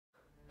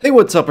Hey,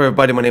 what's up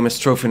everybody, my name is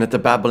Trophy, the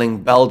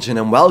Babbling Belgian,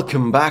 and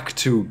welcome back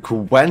to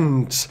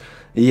Gwent.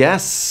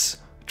 Yes,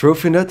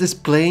 Trophy is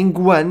playing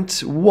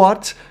Gwent.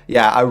 What?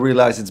 Yeah, I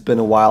realize it's been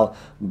a while,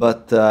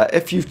 but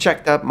if you've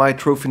checked out my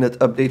Trophy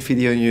update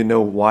video, you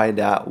know why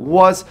that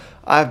was.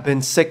 I've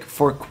been sick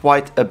for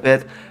quite a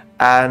bit,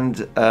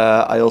 and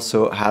I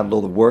also had a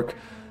lot of work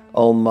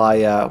on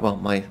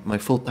my, my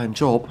full-time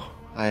job.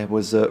 I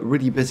was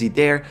really busy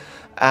there.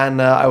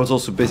 And I was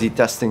also busy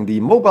testing the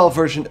mobile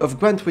version of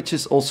Gwent, which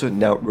is also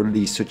now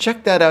released. So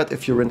check that out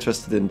if you're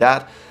interested in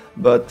that.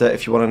 But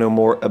if you want to know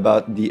more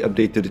about the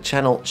update to the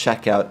channel,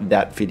 check out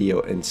that video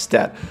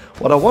instead.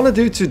 What I want to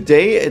do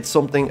today, it's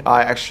something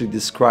I actually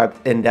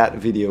described in that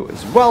video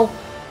as well,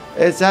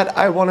 is that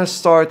I want to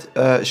start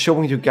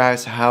showing you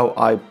guys how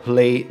I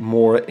play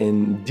more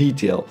in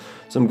detail.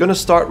 So I'm going to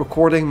start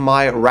recording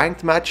my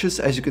ranked matches.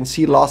 As you can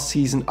see, last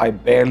season I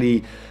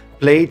barely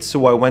played,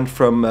 so I went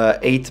from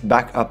 8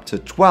 back up to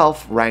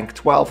 12, rank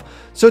 12.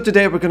 So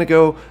today we're gonna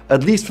go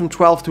at least from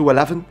 12 to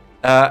 11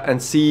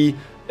 and see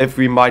if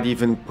we might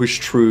even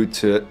push through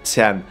to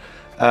 10.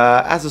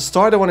 As a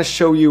start, I want to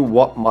show you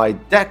what my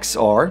decks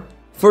are.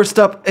 First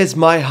up is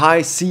my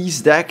High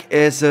Seas deck.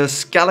 It's a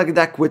Skellige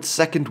deck with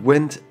Second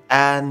Wind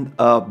and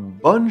a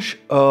bunch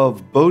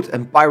of boat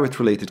and pirate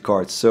related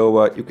cards.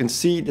 So you can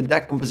see the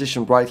deck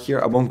composition right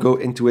here. I won't go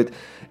into it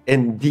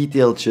in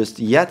detail just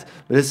yet,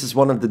 but this is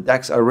one of the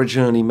decks I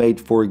originally made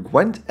for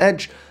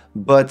GwentEdge,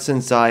 but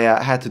since I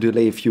had to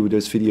delay a few of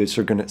those videos,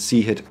 you're gonna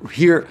see it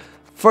here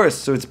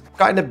first. So it's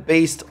kind of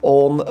based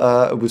on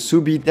a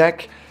Wasubi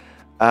deck,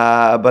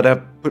 but I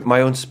put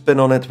my own spin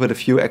on it with a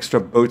few extra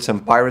boats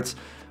and pirates,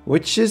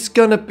 which is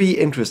gonna be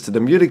interesting.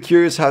 I'm really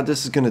curious how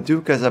this is gonna do,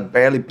 because I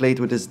barely played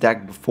with this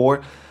deck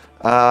before,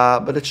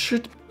 but it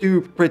should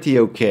do pretty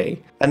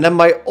okay. And then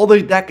my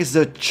other deck is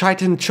the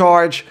Chitin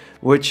Charge,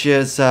 which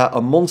is a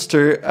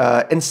monster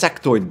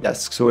insectoid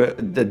desk, so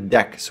the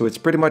deck. So it's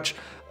pretty much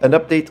an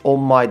update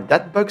on my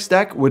Deadbugs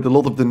deck with a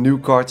lot of the new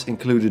cards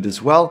included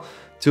as well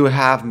to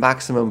have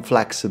maximum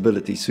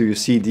flexibility. So you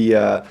see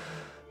the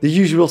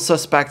usual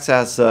suspects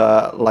as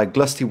like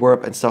Glusty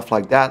Warp and stuff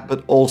like that,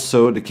 but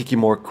also the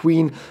Kikimore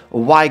Queen,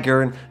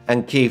 Wyvern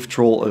and Cave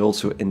Troll are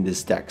also in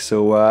this deck.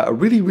 So a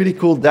really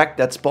cool deck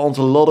that spawns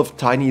a lot of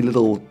tiny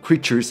little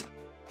creatures,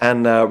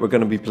 and we're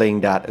going to be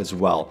playing that as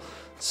well.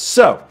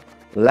 So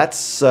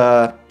let's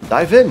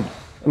dive in.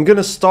 I'm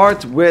gonna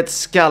start with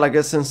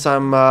Skellige since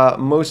I'm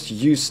most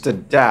used to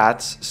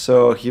that.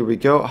 So here we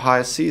go,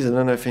 High Seas. I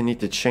don't know if I need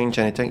to change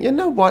anything. You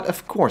know what?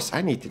 Of course,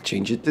 I need to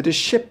change it to the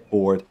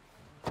shipboard.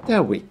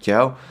 There we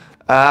go.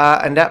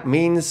 And that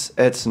means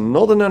it's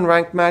not an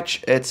unranked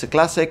match, it's a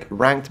classic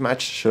ranked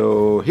match.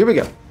 So here we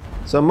go.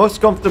 So I'm most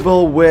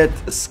comfortable with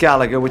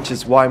Skellige, which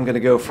is why I'm gonna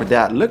go for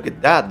that. Look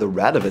at that, the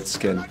Radovid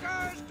skin.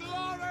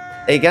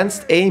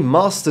 Against a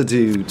Master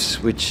Dude,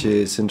 which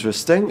is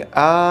interesting.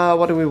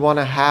 What do we want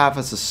to have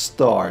as a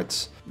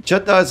start?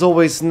 Jutta is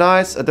always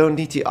nice. I don't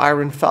need the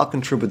Iron Falcon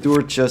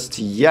Troubadour just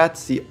yet.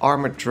 The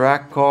Armored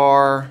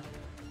Drakkar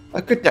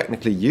I could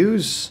technically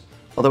use.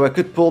 Although I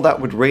could pull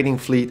that with Raiding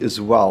Fleet as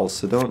well.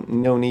 So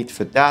no need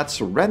for that.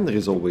 Surrender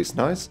is always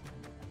nice.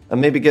 And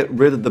maybe get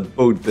rid of the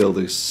boat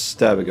builders.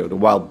 There we go, the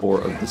Wild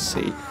Boar of the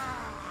Sea.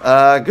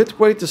 A good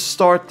way to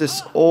start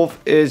this off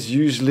is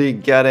usually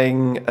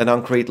getting an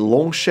Uncrate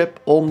Longship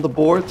on the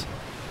board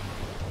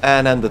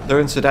and end the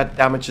turn, so that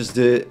damages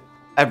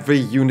every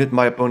unit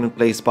my opponent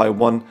plays by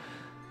 1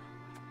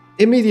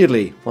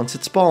 immediately once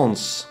it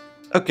spawns.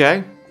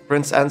 Okay,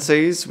 Prince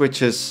Anseis,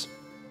 which is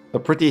a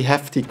pretty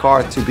hefty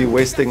card to be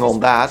wasting on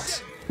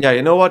that. Yeah,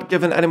 you know what?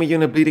 Give an enemy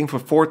unit bleeding for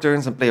 4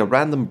 turns and play a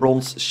random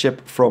bronze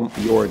ship from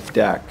your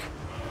deck.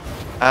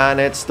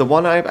 And it's the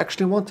one I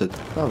actually wanted.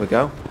 There we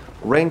go.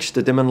 Range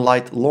the Demon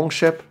Light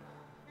Longship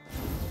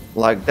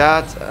like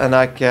that, and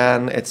I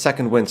can, it's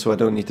Second Wind, so I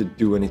don't need to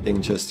do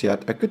anything just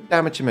yet. I could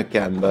damage him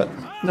again, but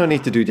no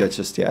need to do that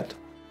just yet.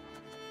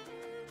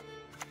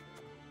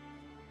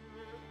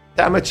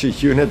 Damage a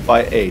unit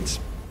by 8.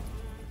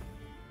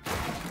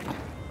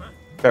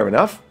 Fair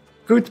enough.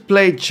 Could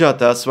play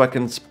Jutta, so I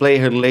can play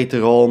her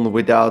later on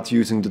without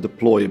using the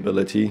deploy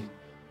ability.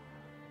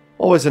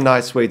 Always a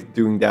nice way of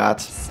doing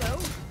that.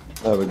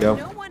 There we go.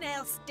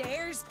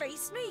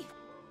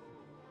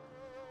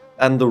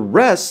 And the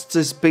rest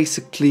is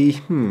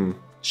basically,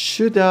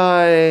 should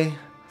I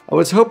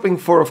was hoping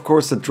for, of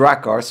course, a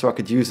Drakkar, so I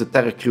could use a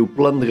Terracrew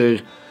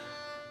Plunderer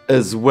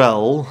as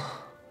well.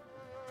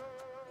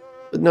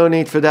 But no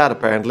need for that,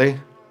 apparently.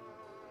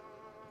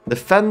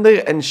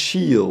 Defender and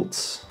Shield.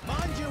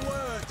 Mind your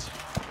words,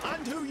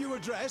 and who you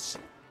address,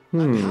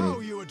 and how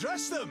you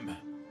address them.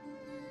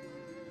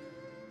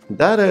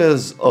 That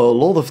is a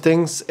lot of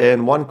things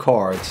in one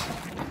card.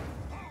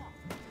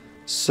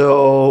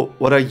 So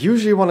what I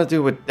usually want to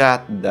do with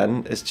that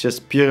then is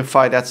just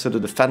purify that so the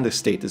defender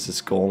status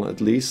is gone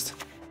at least.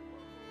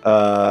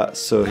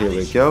 So here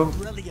we go.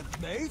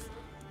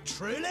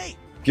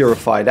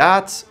 Purify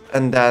that,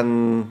 and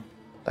then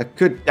I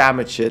could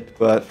damage it,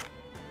 but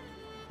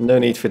no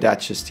need for that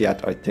just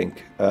yet, I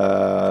think.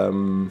 I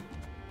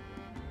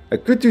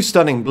could do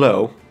Stunning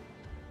Blow.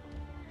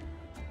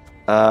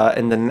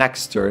 in the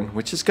next turn,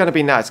 which is gonna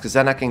be nice, because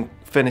then I can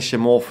finish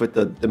him off with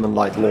the Dim and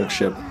Light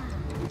Longship.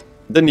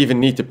 Didn't even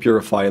need to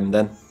purify him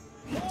then.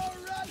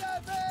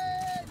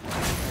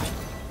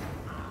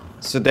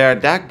 So there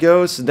that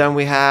goes. Then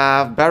we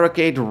have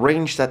Barricade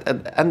ranged at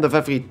the end of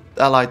every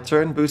allied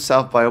turn, boost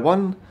self by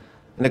 1.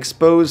 And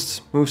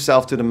Exposed, move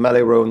self to the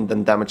melee row and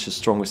then damage the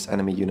strongest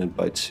enemy unit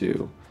by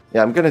 2.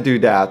 Yeah, I'm gonna do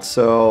that.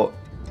 So,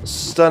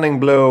 Stunning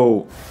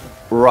Blow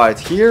right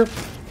here.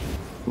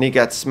 And he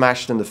gets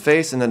smashed in the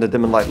face, and then the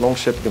Dim and Light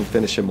Longship can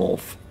finish him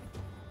off.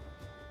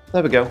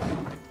 There we go.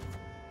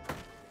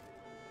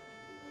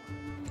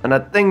 And I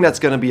think that's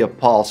gonna be a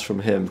pass from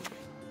him.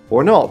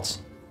 Or not.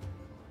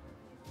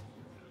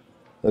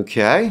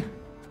 Okay.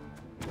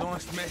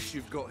 Nice mess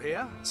you've got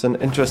here. It's an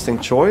interesting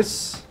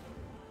choice.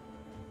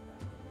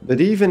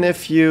 But even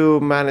if you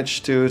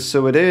manage to...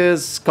 So it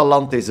is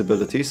Calante's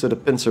ability, so the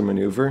pincer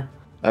maneuver.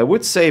 I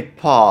would say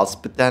pass,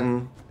 but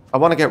then I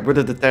want to get rid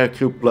of the Terror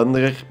Crew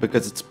Plunderer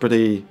because it's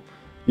pretty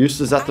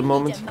useless at the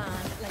moment.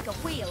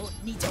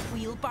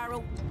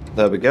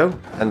 There we go.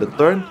 And the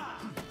turn.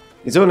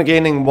 He's only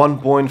gaining 1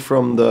 point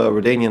from the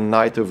Redanian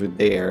Knight over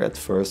there at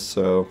first,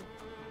 so...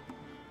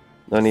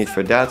 No need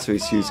for that, so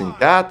he's using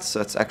that. So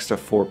that's extra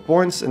 4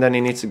 points. And then he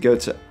needs to go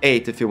to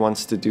 8 if he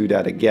wants to do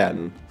that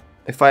again.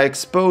 If I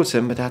expose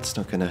him, but that's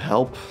not gonna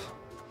help.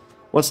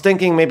 Was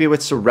thinking maybe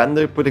with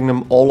Surrender, putting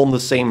them all on the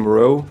same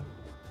row.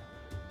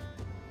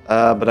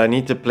 But I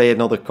need to play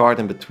another card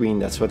in between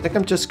that, so I think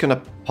I'm just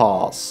gonna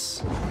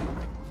pass.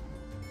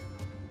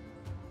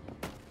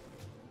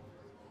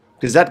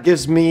 Because that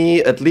gives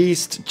me at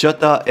least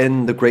Jutta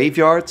in the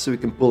graveyard, so we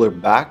can pull her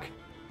back.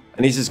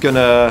 And he's just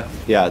gonna,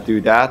 yeah, do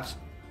that.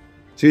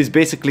 So he's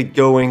basically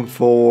going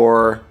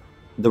for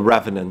the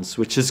Revenants,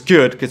 which is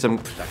good, because I'm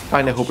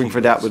kind of hoping for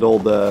that with all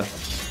the...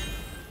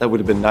 That would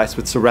have been nice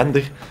with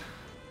Surrender.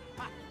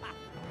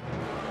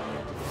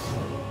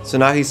 So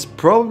now he's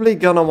probably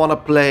gonna want to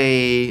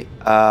play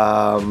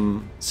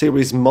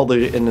Series Mother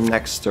in the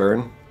next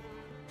turn.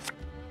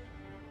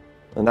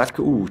 And that,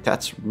 ooh,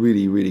 that's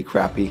really, really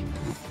crappy.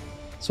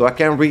 So I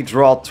can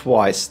redraw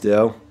twice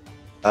though.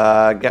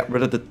 Get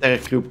rid of the Terror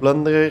Crew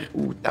Plunderer.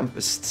 Ooh,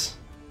 Tempest.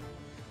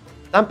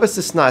 Tempest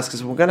is nice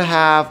because we're gonna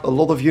have a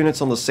lot of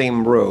units on the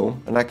same row,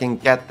 and I can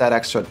get that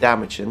extra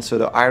damage in. So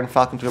the Iron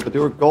Falcon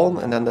Troubadour gone,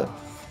 and then the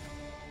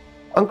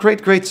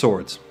Uncrate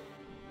Greatsword.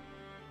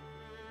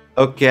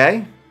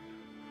 Okay.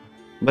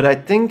 But I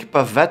think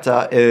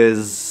Pavetta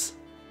is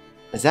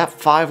that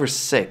 5 or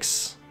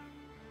 6?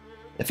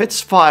 If it's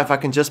 5, I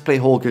can just play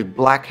Holger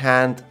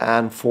Blackhand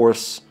and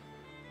force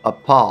a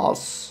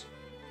pass.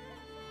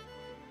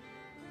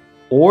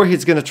 Or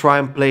he's gonna try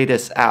and play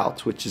this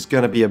out, which is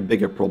gonna be a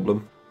bigger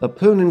problem.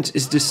 Opponent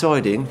is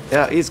deciding.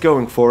 Yeah, he's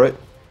going for it.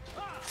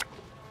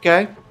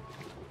 Okay.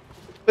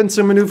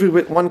 Pincer maneuver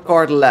with 1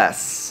 card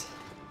less.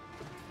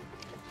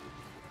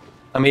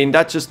 I mean,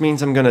 that just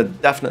means I'm gonna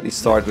definitely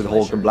start with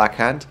Holger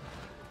Blackhand.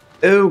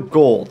 Oh,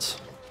 God.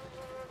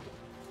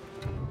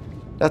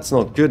 That's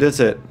not good, is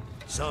it?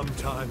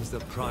 Sometimes the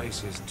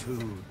price is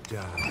too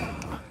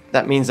down.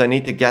 That means I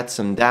need to get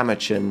some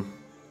damage in.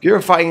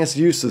 Purifying is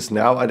useless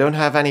now. I don't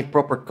have any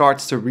proper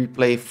cards to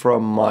replay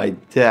from my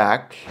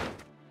deck.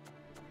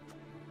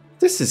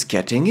 This is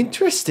getting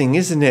interesting,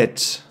 isn't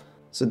it?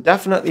 So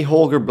definitely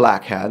Holger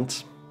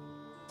Blackhand.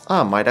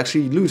 Ah, might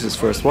actually lose his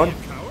first one.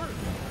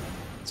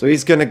 So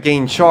he's gonna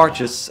gain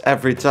charges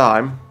every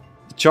time.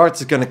 The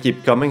charge is gonna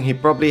keep coming. He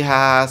probably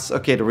has,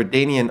 okay, the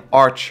Redanian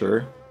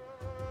Archer.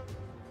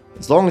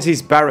 As long as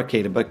he's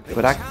barricaded,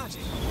 but I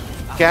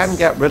can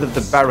get rid of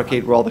the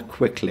barricade rather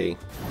quickly.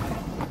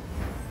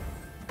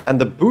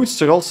 And the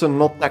boots are also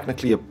not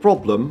technically a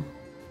problem,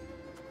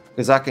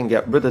 because I can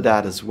get rid of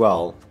that as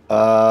well.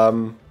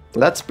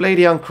 Let's play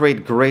the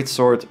Uncrate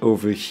Greatsword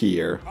over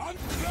here.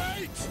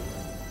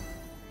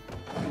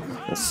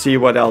 Let's see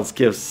what else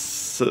gives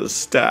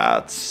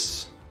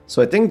stats.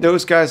 So I think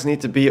those guys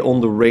need to be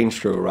on the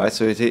range row, right?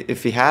 So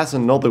if he has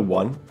another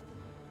one,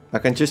 I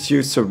can just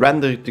use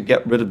Surrender to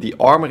get rid of the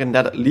armor, and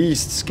that at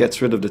least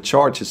gets rid of the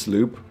charges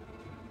loop.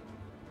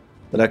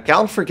 But I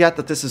can't forget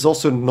that this is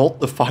also not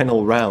the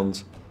final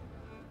round.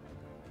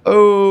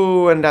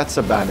 Oh, and that's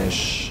a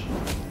banish.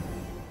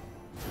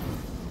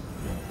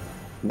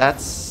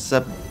 That's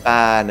a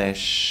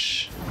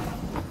banish.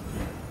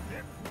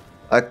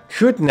 I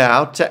could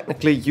now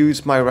technically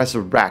use my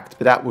Resurrect,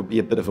 but that would be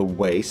a bit of a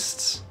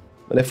waste.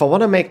 But if I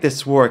want to make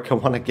this work, I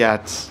want to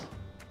get...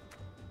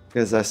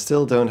 Because I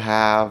still don't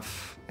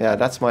have... Yeah,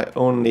 that's my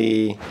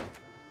only... You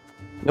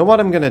know what?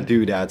 I'm going to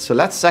do that. So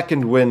let's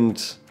Second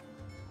Wind...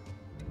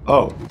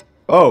 Oh.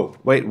 Oh,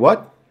 wait,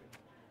 what?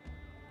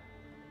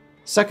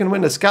 Second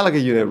Wind is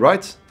Skellige unit,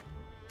 right?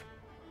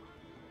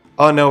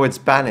 Oh no, it's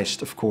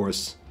banished, of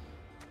course.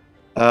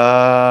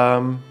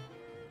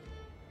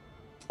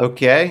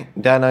 Okay,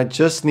 then I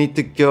just need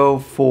to go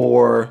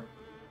for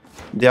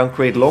the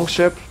Uncrate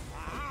Longship.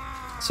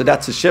 So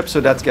that's a ship,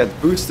 so that gets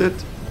boosted.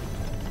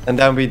 And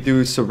then we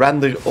do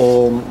Surrender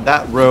on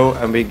that row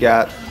and we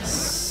get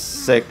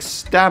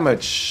 6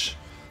 damage.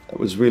 That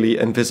was really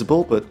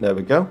invisible, but there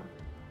we go.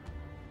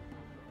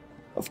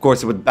 Of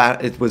course,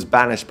 it was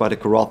banished by the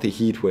Karate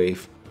heat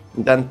wave.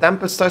 And then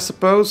Tempest, I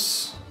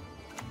suppose.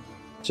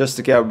 Just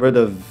to get rid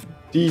of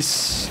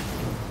these.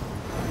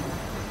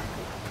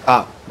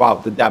 Ah, wow,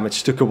 the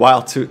damage took a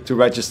while to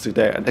register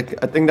there.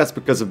 I think that's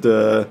because of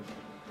the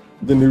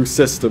new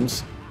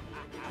systems.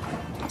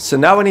 So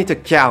now I need to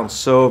count.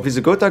 So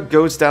Visigoth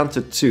goes down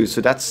to 2,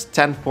 so that's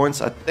 10 points.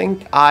 I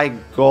think I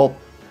got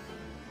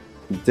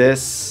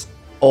this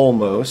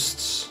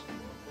almost.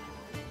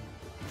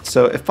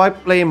 So if I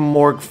play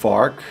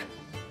Morgvark,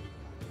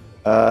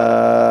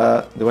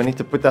 do I need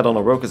to put that on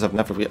a row? Because I've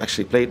never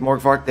actually played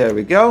Morgvark. There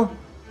we go.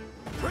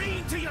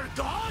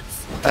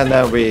 And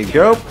there we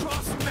go.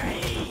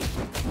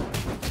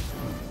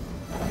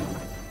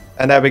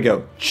 And there we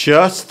go.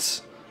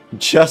 Just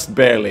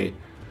barely.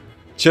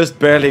 Just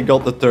barely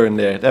got the turn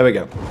there. There we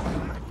go.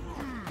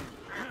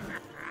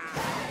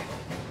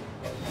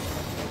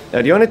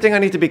 Now the only thing I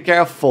need to be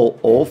careful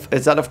of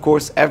is that, of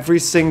course, every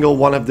single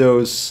one of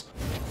those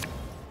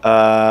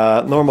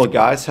normal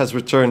guys has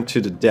returned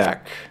to the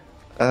deck.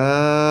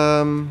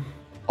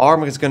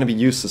 Armor is going to be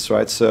useless,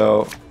 right?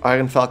 So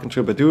Iron Falcon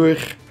Troubadour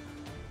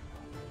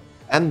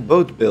and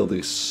Boat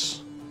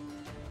Builders.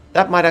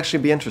 That might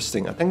actually be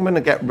interesting. I think I'm going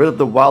to get rid of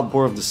the Wild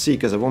Boar of the Sea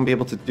because I won't be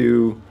able to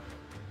do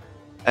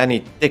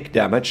any tick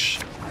damage.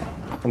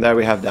 And there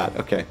we have that.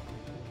 Okay.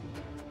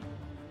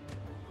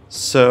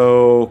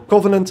 So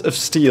Covenant of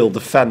Steel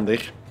Defender.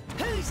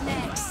 Who's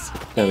next?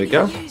 There we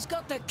go. Who's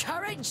got the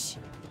courage?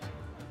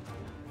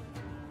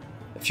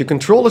 If you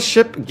control a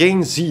ship,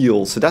 gain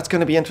Zeal. So that's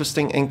going to be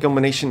interesting in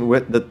combination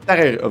with the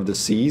Terror of the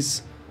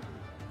Seas.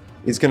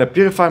 He's going to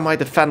purify my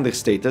defender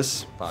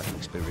status.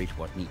 Parting spirit,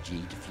 what need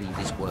ye to flee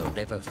this world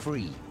ever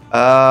free?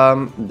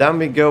 Then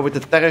we go with the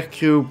Terror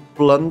Crew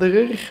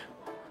Plunderer,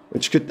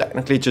 which could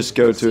technically just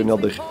go to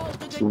another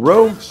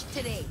row.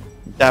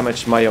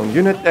 Damage my own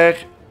unit there.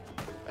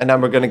 And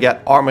then we're going to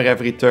get armor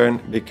every turn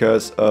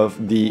because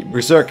of the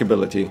Berserk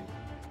ability.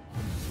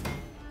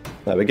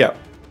 There we go.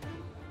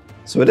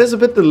 So it is a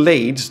bit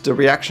delayed, the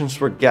reactions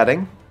we're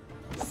getting.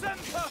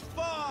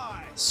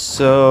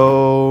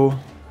 So...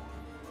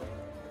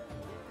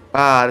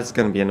 this is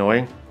going to be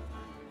annoying.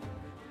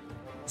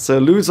 So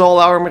lose all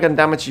armor and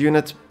damage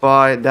unit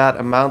by that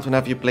amount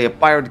whenever you play a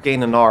pirate,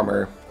 gain an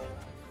armor.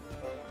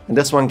 And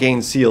this one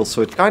gains Zeal,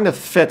 so it kind of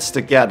fits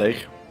together.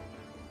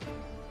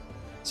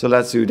 So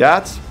let's do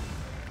that.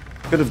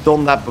 Could have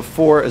done that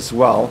before as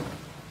well,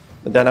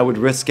 but then I would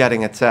risk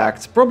getting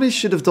attacked. Probably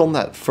should have done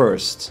that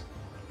first.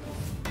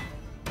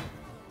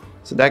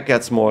 So that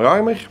gets more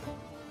armor.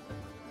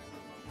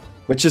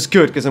 Which is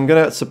good, because I'm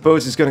gonna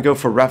suppose he's gonna go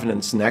for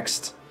Revenants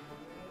next.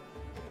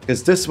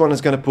 Because this one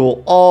is gonna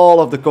pull all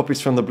of the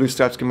copies from the Blue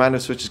Stripes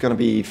Commanders, which is gonna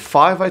be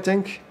 5, I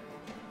think.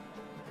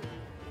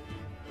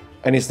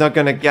 And he's not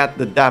gonna get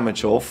the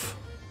damage off.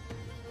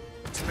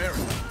 That's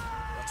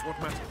what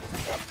matters.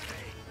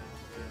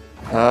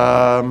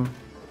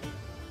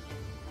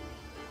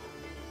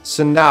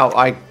 So now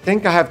I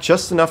think I have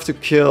just enough to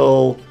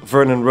kill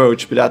Vernon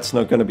Roach, but that's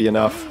not gonna be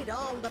enough.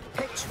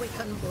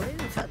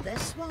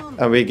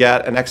 And we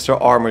get an extra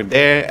armor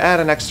there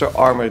and an extra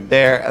armor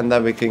there, and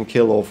then we can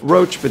kill off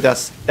Roach, but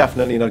that's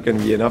definitely not going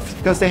to be enough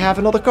because they have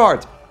another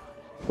card.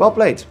 Well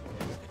played.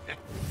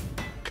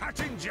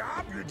 Cutting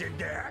job you did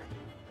there.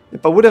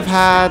 If I would have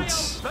had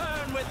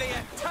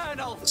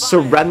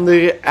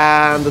Surrender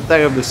and the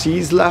Terror of the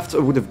Seas left, I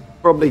would have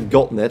probably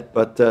gotten it,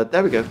 but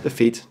there we go,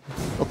 defeat.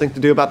 Nothing to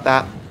do about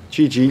that.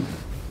 GG.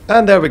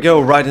 And there we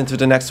go, right into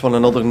the next one,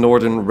 another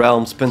Northern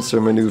Realms Pincer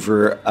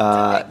Maneuver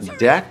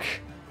deck.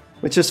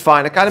 Which is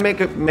fine. I kind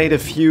of made a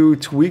few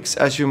tweaks,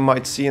 as you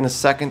might see in a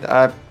second.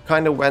 I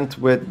kind of went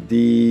with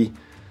the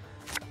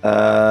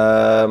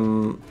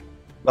well,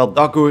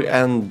 Dagur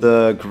and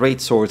the Great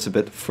Swords a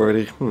bit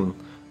further.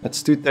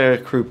 Let's do Terror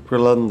Crew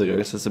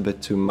Plunderers. That's a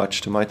bit too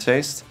much to my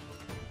taste.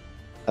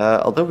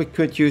 Although we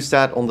could use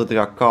that on the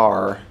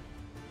Drakkar.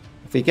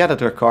 If we get a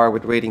Drakkar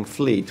with Raiding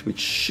Fleet, which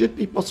should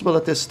be possible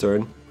at this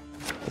turn.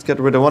 Let's get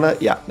rid of one of...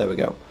 Yeah, there we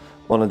go.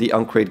 One of the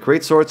Uncrate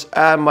Great Swords.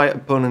 And my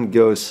opponent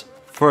goes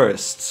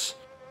first.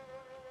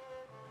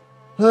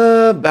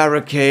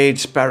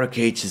 Barricades.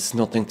 Barricades is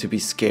nothing to be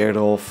scared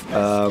of.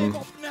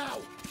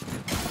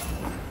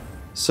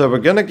 So we're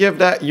gonna give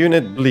that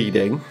unit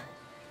bleeding.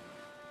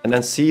 And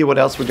then see what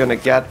else we're gonna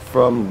get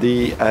from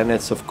the... And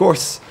it's of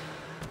course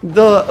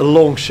the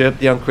longship,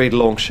 the Uncrate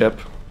longship.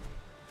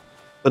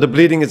 But the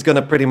bleeding is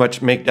gonna pretty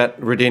much make that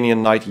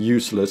Redanian Knight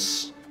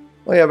useless.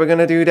 Oh yeah, we're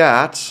gonna do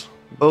that.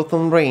 Both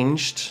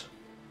unranged,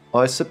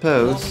 I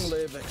suppose.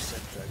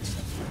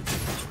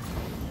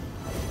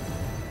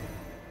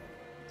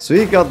 So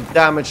he got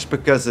damaged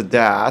because of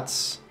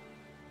that.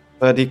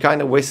 But he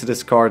kind of wasted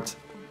his card,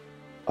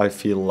 I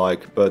feel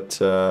like. But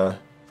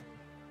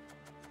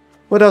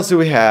what else do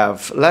we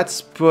have?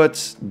 Let's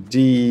put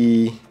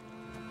the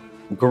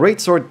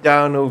Greatsword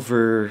down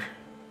over...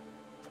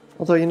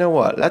 Although, you know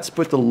what? Let's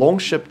put the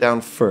longship down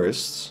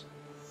first.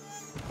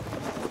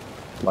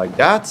 Like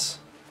that.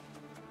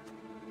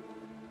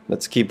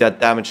 Let's keep that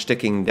damage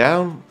ticking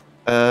down.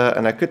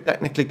 And I could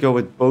technically go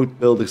with boat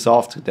builders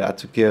after that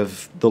to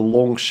give the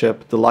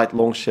longship, the light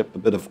longship, a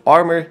bit of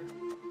armor,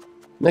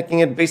 making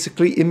it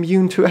basically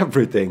immune to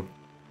everything,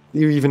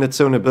 even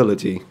its own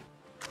ability.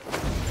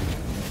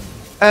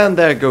 And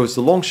there goes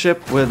the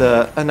longship with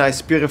a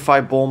nice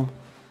purify bomb.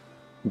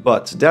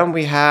 But then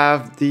we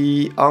have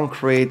the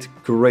Ancrate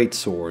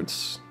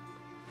greatswords.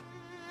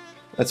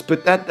 Let's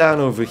put that down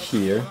over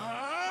here.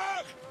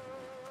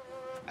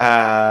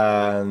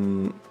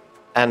 And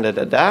end it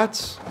at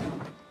that.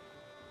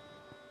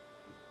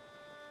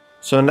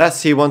 So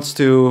unless he wants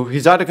to,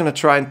 he's either going to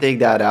try and take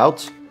that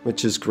out,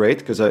 which is great,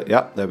 because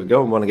yeah, there we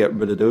go. I want to get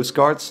rid of those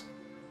cards.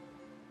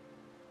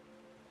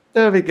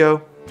 There we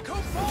go.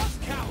 Come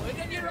forth, coward,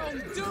 and your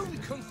own doom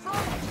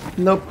confront.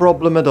 No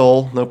problem at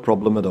all. No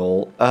problem at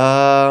all.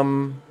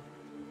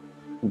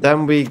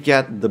 Then we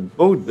get the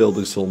boat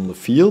builders on the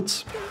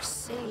field. You're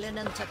sailing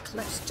into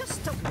cliffs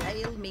just to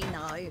rail me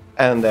now.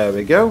 And there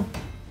we go.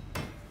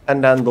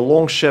 And then the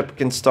longship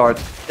can start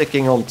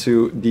sticking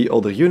onto the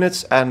other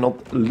units and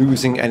not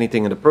losing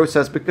anything in the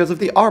process because of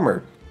the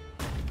armor.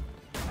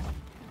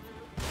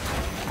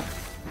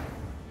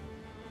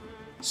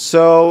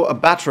 So a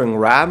battering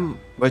ram,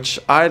 which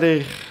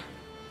either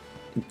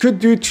could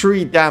do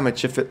 3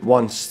 damage if it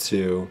wants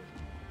to.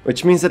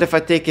 Which means that if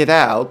I take it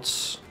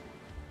out,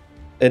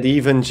 it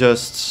even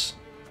just...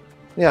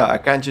 yeah, I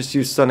can't just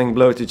use stunning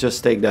blow to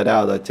just take that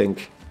out, I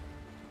think.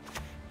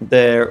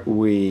 There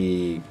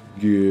we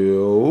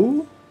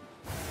go.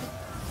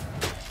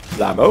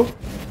 Blammo.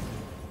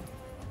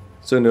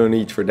 So no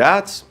need for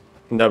that.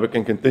 And now we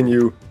can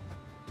continue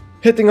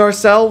hitting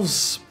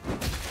ourselves.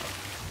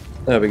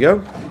 There we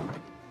go.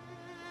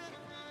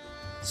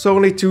 So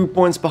only 2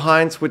 points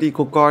behind with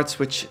equal cards,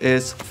 which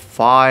is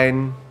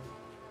fine.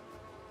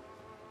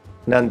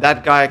 And then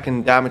that guy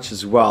can damage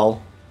as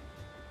well.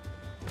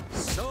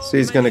 So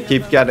he's gonna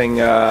keep getting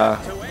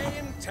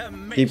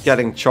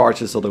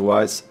charges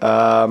otherwise.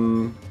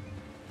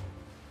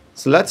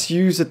 So let's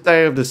use a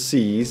Terror of the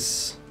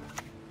Seas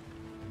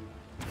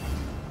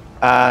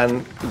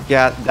and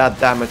get that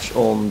damage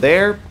on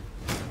there,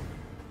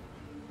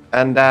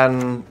 and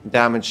then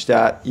damage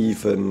that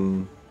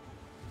even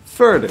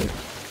further.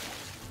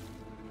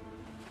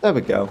 There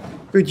we go.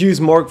 Could use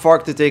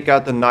Morgvark to take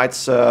out the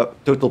knight's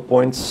total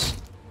points,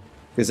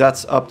 because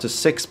that's up to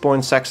 6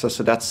 points extra,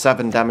 so that's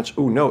 7 damage.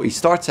 Oh no, he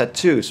starts at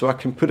 2, so I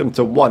can put him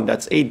to 1.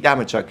 That's 8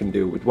 damage I can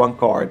do with 1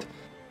 card.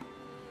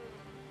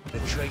 The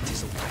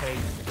traitors will pay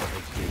for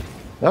what they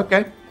did.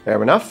 Okay,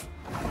 fair enough.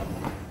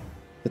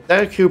 The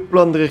Terror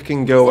Plunderer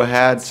can go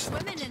ahead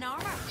Swimming in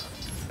armor.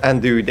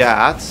 and do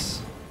that.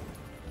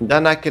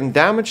 Then I can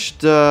damage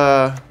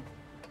the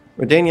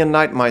Redanian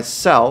Knight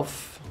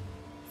myself,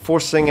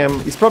 forcing him...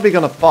 he's probably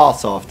gonna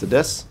pass after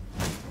this.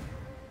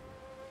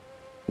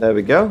 There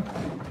we go.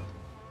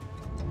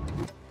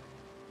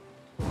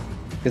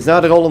 Because now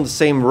they're all on the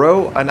same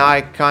row, and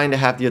I kind of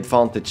have the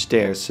advantage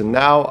there. So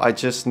now I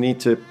just need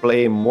to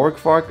play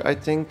Morgvark, I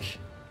think.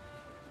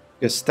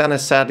 Because Stan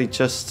is sadly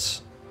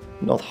just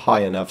not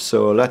high enough.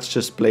 So let's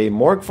just play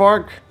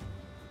Morgvark.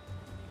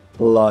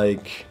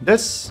 Like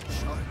this.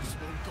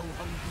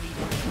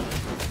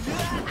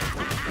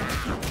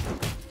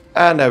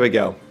 And there we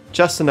go.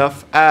 Just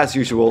enough, as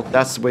usual.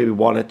 That's the way we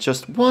want it.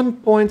 Just 1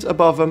 point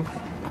above him.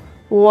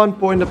 1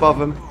 point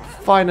above him.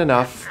 Fine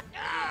enough.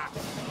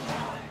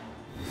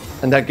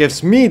 And that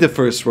gives me the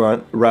first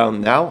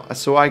round now,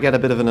 so I get a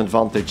bit of an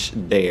advantage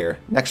there.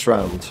 Next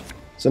round.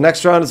 So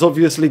next round is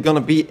obviously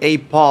gonna be a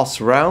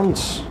pass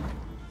round.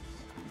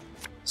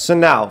 So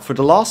now, for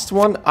the last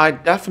one, I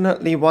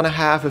definitely want to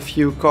have a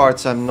few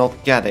cards I'm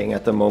not getting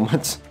at the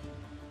moment.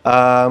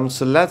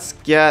 So let's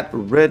get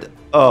rid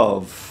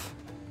of...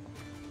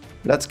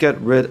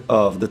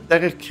 the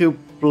Terror Crew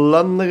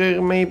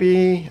Plunderer,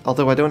 maybe?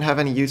 Although I don't have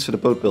any use for the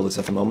boat builders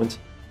at the moment.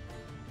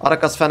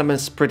 Araka's Venom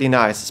is pretty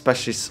nice,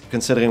 especially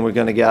considering we're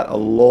gonna get a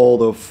lot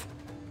of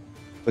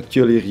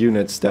peculiar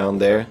units down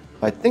there.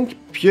 I think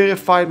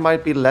Purified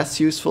might be less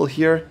useful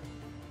here.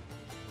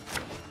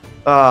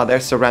 Ah,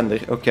 there's Surrender,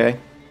 okay.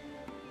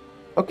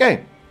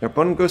 Okay, your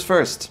opponent goes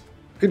first.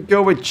 Could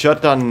go with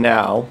Jutta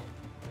now.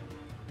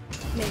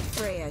 May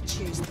Freya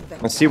choose the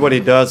best. And see what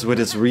he does with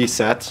his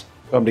reset.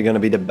 Probably gonna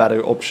be the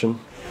better option.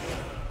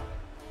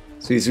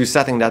 So he's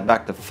resetting that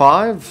back to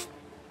 5.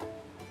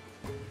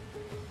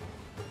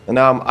 And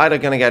now I'm either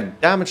gonna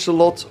get damaged a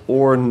lot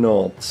or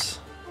not.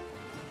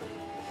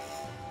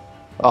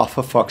 Oh,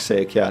 for fuck's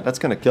sake, yeah, that's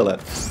gonna kill it.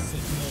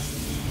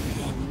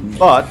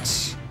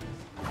 But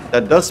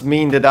that does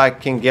mean that I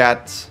can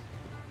get...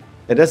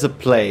 it is a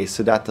play,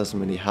 so that doesn't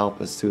really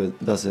help us to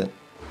it, does it?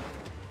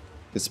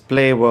 This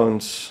play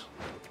won't...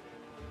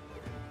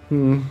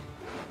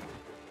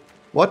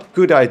 What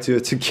could I do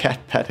to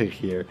get better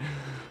here?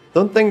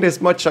 Don't think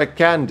there's much I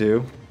can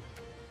do.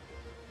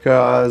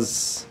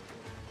 Because...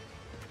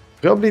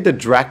 probably the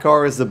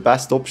Drakkar is the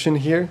best option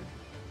here.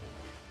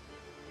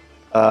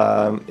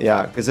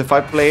 Yeah, because if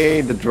I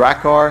play the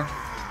Drakkar,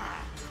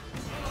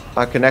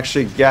 I can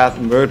actually get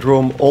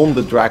Murdrum on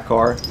the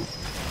Drakkar.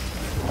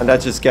 And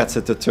that just gets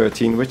it to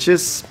 13, which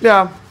is,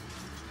 yeah,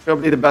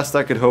 Probably the best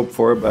I could hope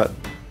for, but...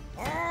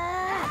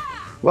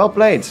 Well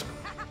played.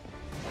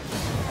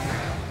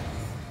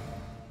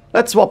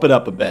 Let's swap it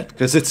up a bit,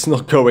 because it's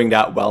not going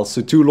that well.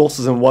 So 2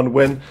 losses and 1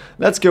 win.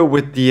 Let's go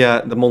with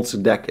the monster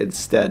deck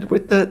instead.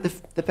 With the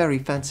very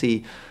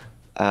fancy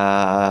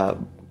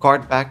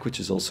card back, which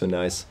is also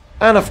nice.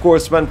 And of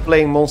course, when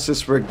playing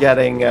monsters, we're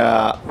getting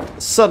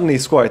suddenly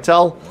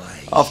Squirtle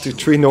after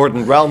 3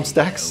 Northern Realms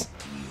decks.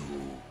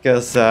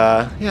 Because,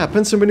 yeah,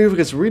 Pincer Maneuver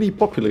is really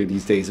popular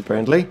these days,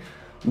 apparently.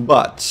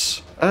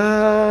 But,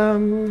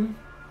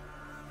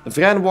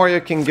 Vran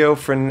Warrior can go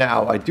for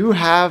now. I do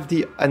have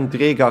the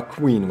Andrega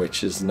Queen,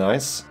 which is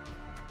nice.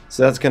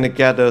 So that's going to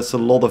get us a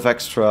lot of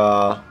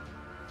extra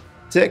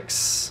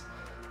ticks.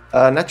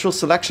 Natural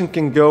Selection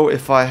can go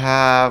if I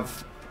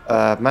have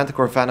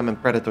Manticore Venom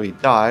and Predatory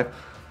Dive.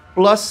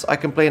 Plus, I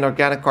can play an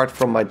organic card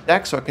from my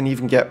deck, so I can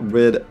even get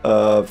rid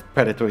of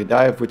Predatory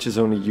Dive, which is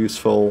only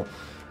useful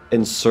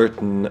in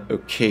certain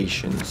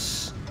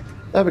occasions.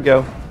 There we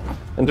go.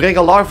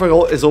 Andrega Larva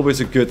is always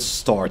a good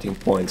starting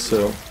point,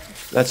 so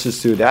let's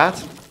just do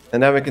that.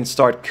 And then we can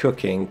start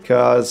cooking,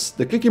 because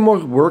the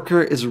Kikimor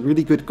Worker is a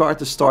really good card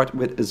to start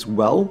with as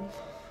well.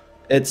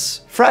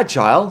 It's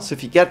fragile, so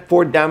if you get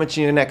 4 damage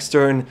in your next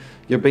turn,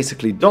 you're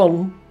basically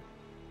done.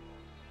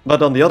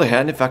 But on the other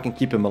hand, if I can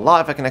keep him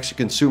alive, I can actually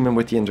consume him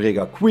with the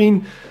Andrega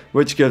Queen,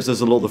 which gives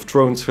us a lot of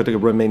thrones for the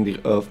remainder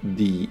of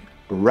the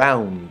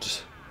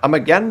round. I'm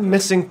again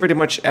missing pretty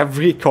much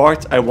every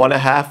card I want to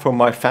have for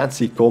my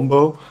fancy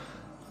combo.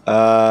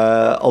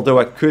 Although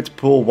I could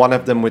pull one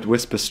of them with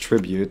Whisper's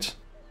Tribute.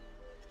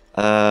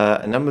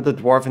 And then with the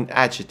Dwarven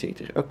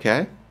Agitator.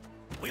 Okay.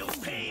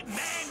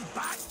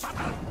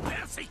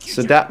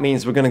 So that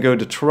means we're going to go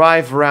the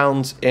Thrive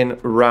round in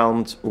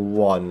round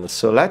 1.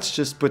 So let's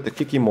just put the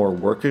Kikimor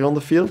Worker on the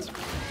field.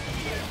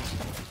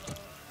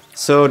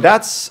 So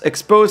that's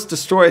Exposed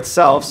Destroy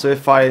itself. So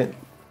if I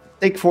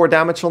take 4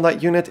 damage on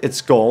that unit,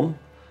 it's gone.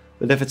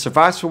 But if it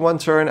survives for 1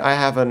 turn, I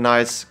have a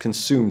nice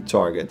consumed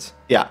target.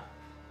 Yeah.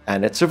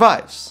 And it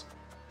survives.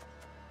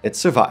 It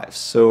survives.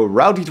 So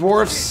Rowdy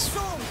Dwarves.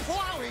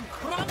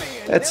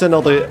 It's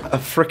another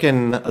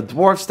frickin'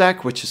 Dwarf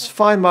deck, which is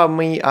fine by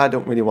me. I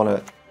don't really want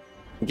to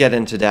get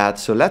into that.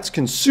 So let's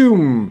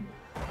consume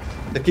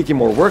the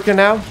Kikimor Worker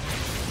now.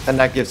 And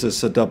that gives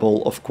us a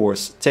double, of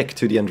course, tick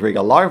to the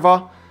Andrega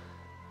Larva.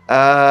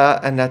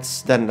 And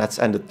let's end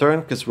the turn,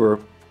 because we're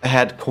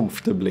ahead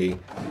comfortably.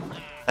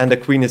 And the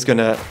Queen is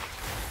gonna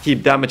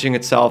keep damaging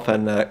itself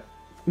and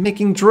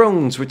making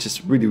drones, which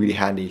is really, really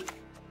handy.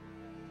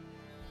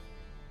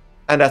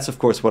 And that's, of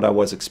course, what I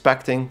was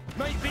expecting.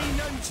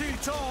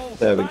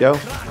 There we go.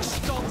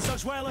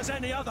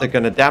 They're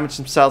gonna damage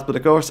themselves, but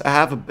of course I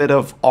have a bit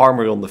of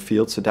armor on the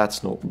field, so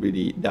that's not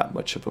really that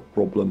much of a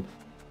problem.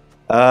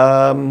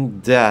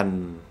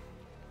 Then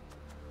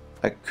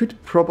I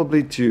could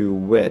probably do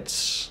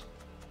with...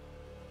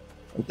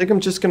 I think I'm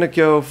just gonna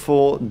go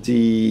for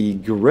the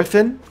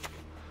Griffin.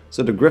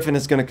 So the Griffin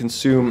is gonna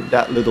consume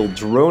that little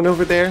drone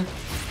over there.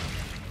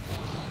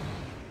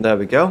 There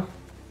we go.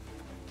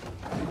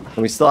 And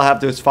we still have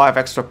those 5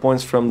 extra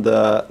points from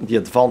the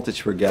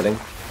advantage we're getting.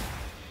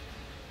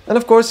 And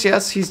of course,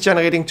 yes, he's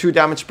generating 2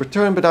 damage per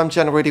turn, but I'm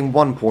generating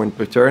 1 point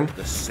per turn.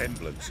 The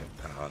semblance of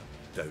power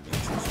don't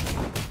interest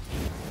me.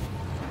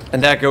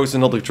 And there goes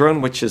another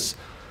drone, which is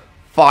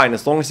fine.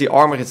 As long as the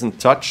armor isn't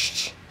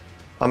touched,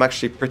 I'm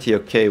actually pretty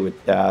okay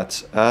with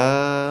that.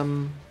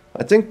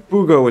 I think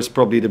Pugo is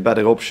probably the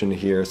better option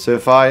here. So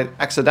if I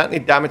accidentally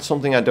damage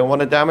something I don't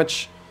want to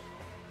damage,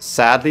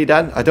 sadly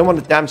then, I don't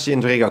want to damage the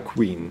Andrega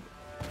Queen.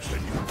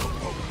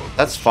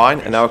 That's fine,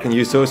 and now I can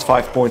use those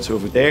 5 points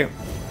over there.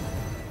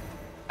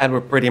 And we're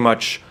pretty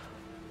much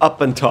up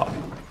and top.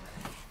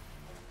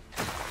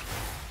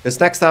 Because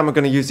next time I'm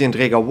going to use the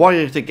Andrega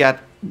Warrior to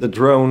get the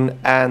drone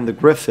and the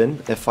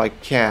Griffin, if I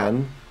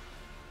can.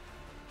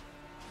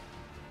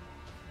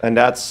 And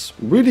that's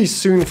really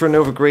soon for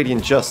Nova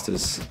Gradient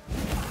Justice.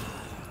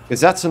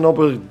 Because that's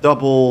another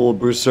double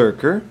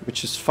Berserker,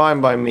 which is fine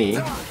by me.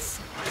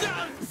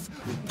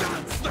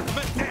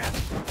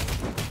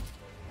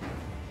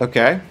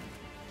 Okay.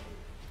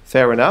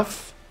 Fair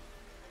enough.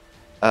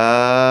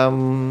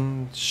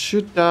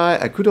 Should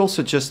I could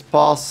also just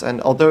pass,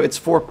 and although it's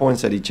 4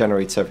 points that he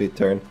generates every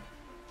turn,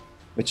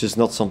 which is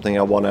not something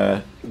I want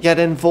to get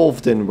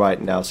involved in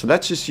right now. So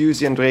let's just use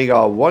the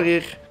Andrega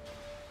Warrior.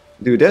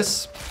 Do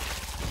this.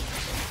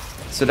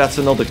 So that's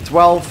another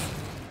 12.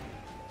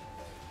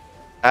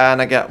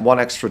 And I get 1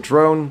 extra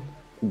drone,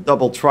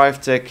 double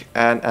Thrive tick,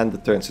 and end the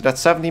turn. So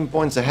that's 17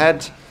 points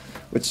ahead,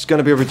 which is going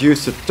to be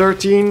reduced to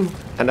 13,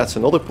 and that's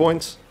another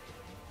point.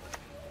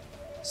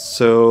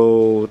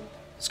 So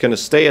it's going to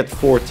stay at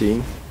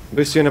 14.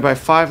 Boost unit by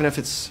 5, and if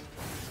it's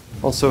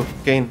also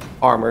gain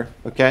armor.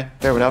 Okay,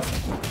 fair enough.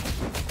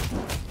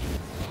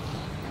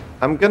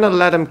 I'm going to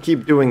let him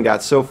keep doing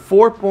that. So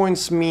 4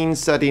 points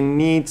means that he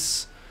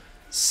needs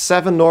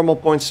 7 normal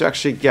points to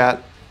actually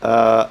get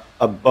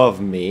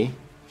above me.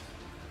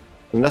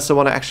 Unless I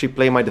want to actually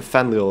play my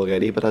defender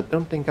already, but I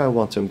don't think I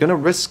want to. I'm going to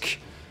risk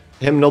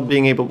him not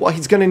being able... Well,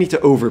 he's going to need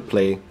to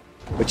overplay,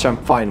 which I'm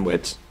fine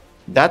with.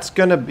 that's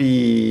gonna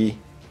be...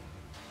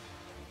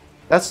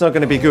 That's not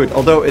gonna be good.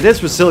 Although it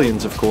is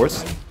resilience, of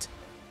course.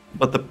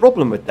 But the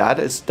problem with that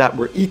is that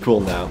we're equal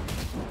now.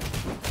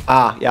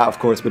 Ah, yeah, of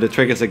course, but it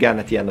triggers again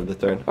at the end of the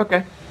turn.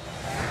 Okay.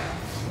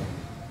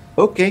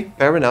 Okay,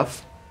 fair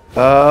enough.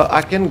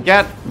 I can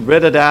get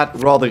rid of that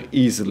rather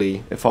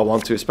easily if I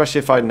want to. Especially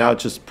if I now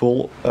just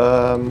pull...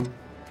 I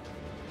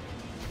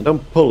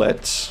don't pull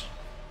it.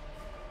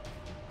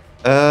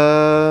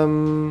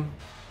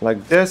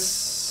 Like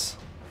this.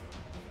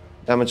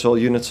 Damage all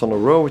units on a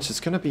row, which is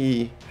gonna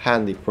be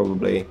handy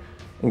probably.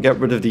 And get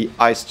rid of the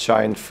Ice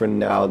Giant for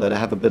now, that I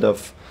have a bit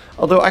of...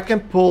 Although I can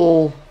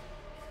pull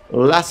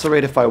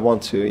Lacerate if I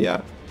want to,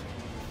 yeah.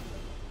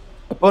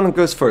 Opponent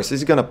goes first. Is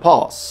he gonna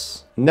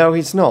pass? No,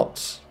 he's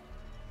not.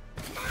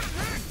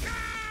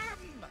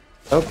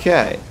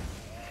 Okay.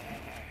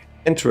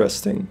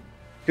 Interesting.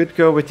 Could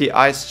go with the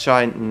Ice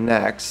Giant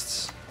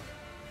next.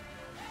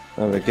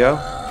 There we go.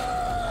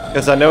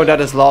 Because I know that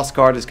his last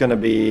card is gonna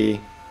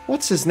be...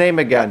 What's his name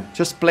again?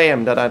 Just play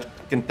him, that I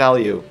can tell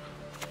you.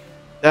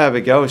 There we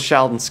go,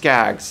 Sheldon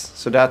Skaggs.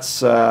 So that's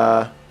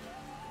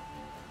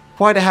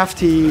quite a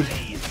hefty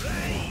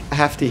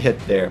hit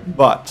there.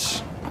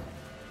 But.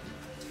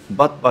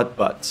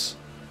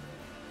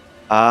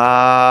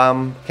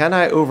 Can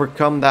I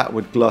overcome that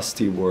with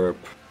Glusty Warp?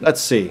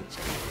 Let's see.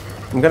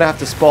 I'm gonna have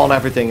to spawn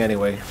everything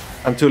anyway.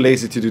 I'm too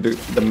lazy to do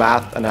the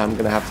math, and I'm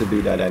gonna have to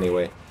do that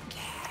anyway.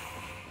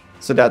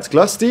 So that's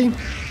Glusty.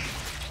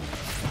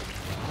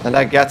 And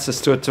that gets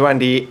us to a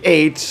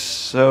 28.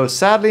 So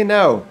sadly,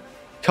 no.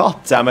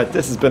 God damn it,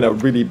 this has been a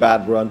really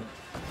bad run.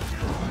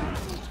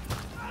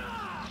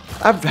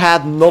 I've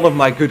had none of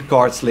my good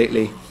cards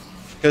lately.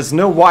 Because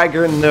no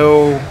Wyvern,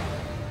 no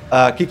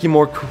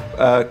Kikimore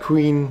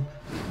Queen.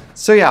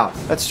 So yeah,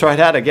 let's try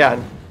that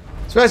again.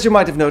 So as you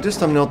might have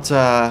noticed, I'm not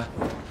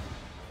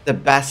the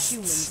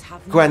best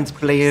Gwent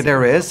player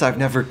there is. I've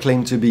never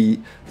claimed to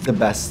be the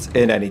best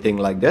in anything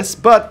like this.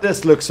 But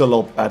this looks a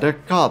lot better.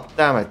 God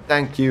damn it,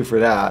 thank you for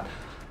that.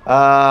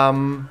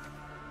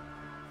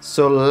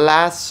 So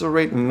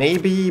Lacerate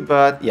maybe,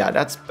 but yeah,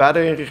 that's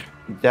better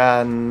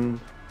than...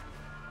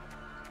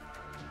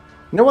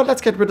 You know what,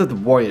 let's get rid of the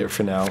Warrior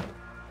for now.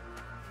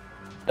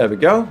 There we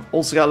go.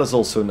 Ulzrael is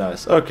also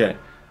nice. Okay.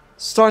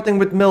 Starting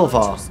with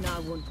Milva.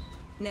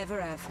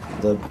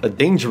 A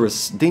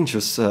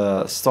dangerous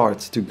start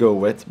to go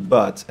with,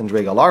 but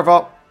Endrega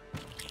Larva.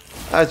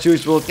 As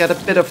usual, get a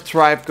bit of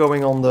Tribe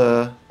going on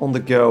the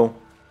go.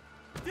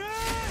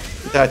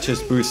 That's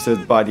just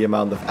boosted by the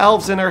amount of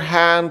elves in her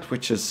hand,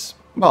 which is,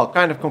 well,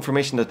 kind of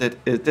confirmation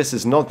that this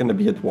is not going to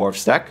be a dwarf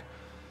stack.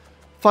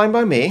 Fine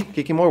by me.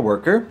 Kikimore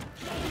Worker.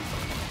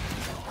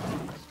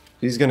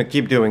 He's going to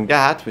keep doing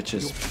that, which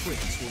is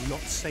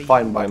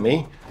fine by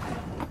me.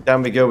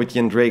 Then we go with the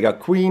Endrega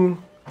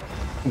Queen.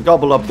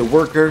 Gobble up the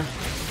Worker.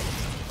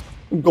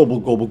 Gobble,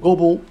 gobble,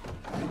 gobble.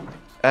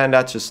 And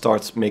that just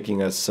starts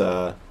making us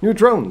new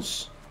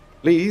drones.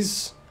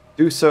 Please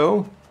do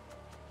so.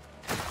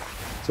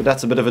 So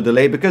that's a bit of a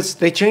delay because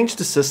they changed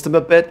the system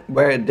a bit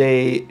where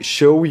they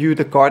show you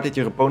the card that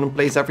your opponent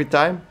plays every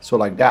time. So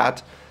like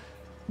that.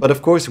 But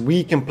of course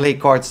we can play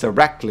cards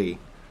directly.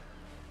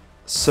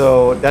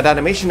 So that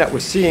animation that we're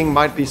seeing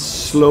might be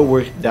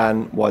slower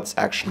than what's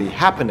actually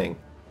happening.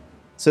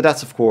 So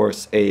that's of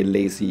course a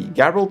lazy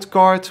Geralt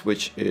card,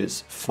 which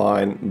is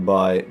fine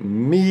by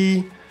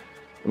me.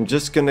 I'm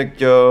just gonna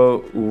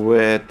go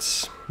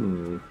with...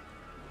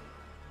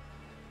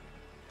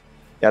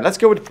 Yeah, let's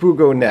go with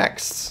Pugo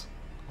next.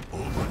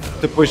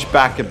 To push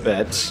back a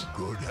bit.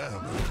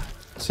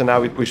 So now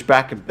we push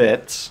back a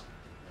bit.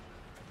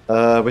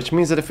 Which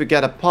means that if we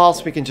get a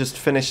pass, we can just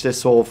finish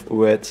this off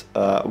with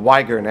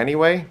Wyvern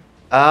anyway.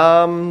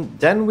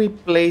 Then we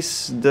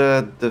place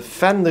the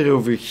Defender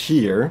over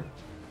here.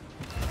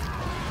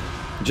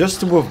 Just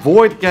to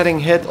avoid getting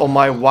hit on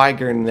my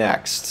Wyvern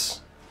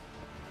next.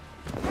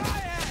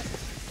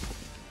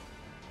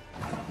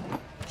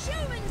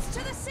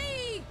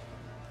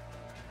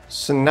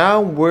 So now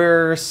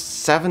we're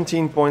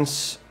 17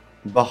 points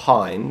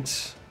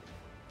behind.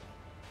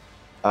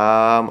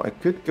 I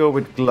could go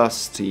with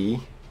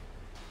Glusty.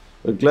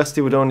 But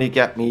Glusty would only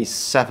get me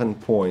 7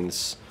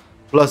 points.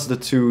 Plus the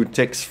 2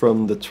 ticks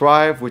from the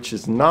Tribe, which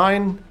is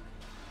 9.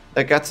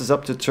 That gets us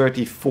up to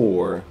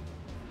 34.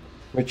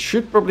 Which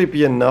should probably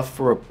be enough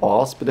for a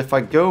pass. But if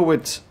I go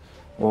with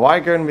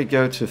Wyvern, we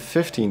go to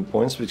 15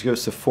 points, which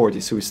goes to 40.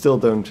 So we still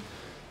don't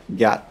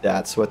get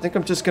that. So I think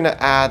I'm just going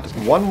to add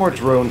one more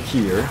drone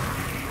here.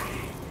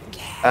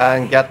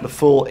 And get the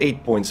full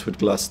 8 points with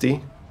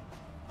Glusty.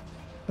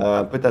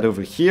 Put that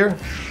over here.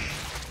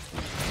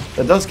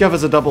 That does give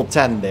us a double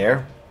 10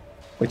 there.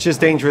 Which is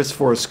dangerous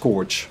for a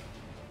Scorch.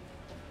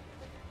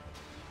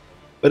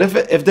 But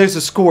if there's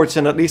a Scorch,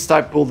 and at least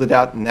I pulled it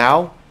out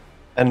now.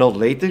 And not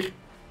later.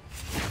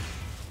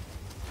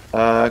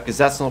 Because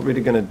that's not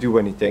really going to do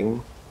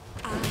anything.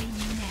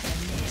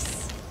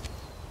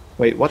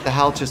 Wait, what the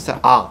hell just...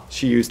 Ah,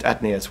 she used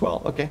Etne as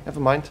well. Okay, never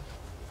mind.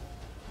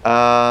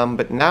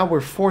 But now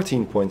we're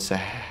 14 points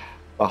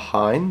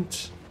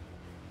behind.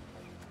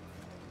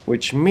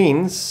 Which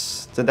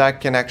means that I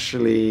can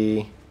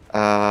actually...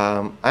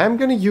 I'm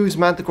gonna use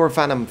Manticore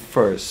Venom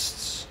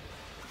first.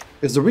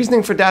 Because the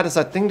reasoning for that is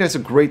I think there's a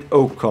Great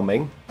Oak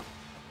coming.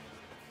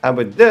 And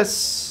with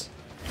this,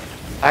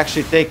 I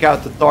actually take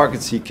out the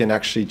targets he can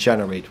actually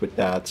generate with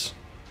that.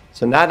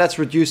 So now that's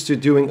reduced to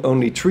doing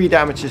only 3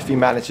 damage if he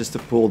manages to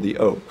pull the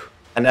Oak.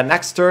 And then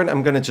next turn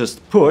I'm gonna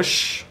just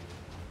push.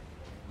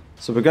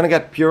 So we're gonna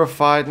get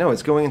purified. No,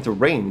 it's going into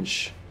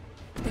range.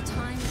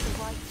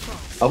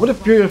 I would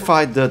have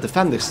purified the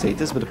defender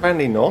status, but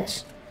apparently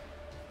not.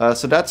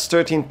 So that's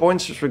 13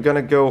 points, which we're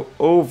gonna go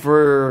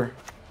over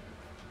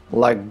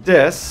like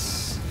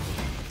this.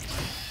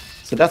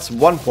 So that's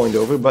 1 point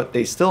over, but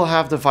they still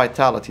have the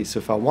vitality. So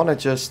if I want to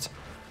just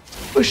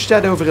push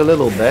that over a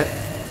little bit,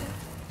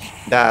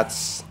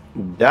 that's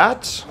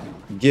that.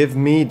 Give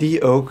me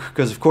the Oak,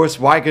 because of course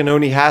Wyvern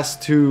only has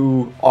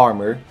 2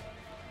 armor.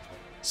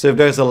 So if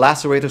there's a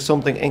lacerate or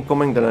something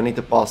incoming, then I need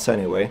to pass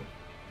anyway.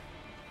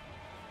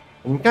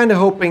 I'm kind of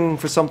hoping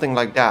for something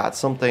like that.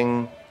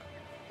 Something...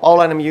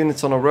 all enemy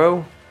units on a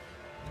row.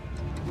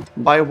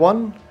 By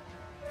 1.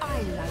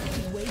 I like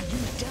the way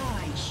you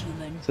die,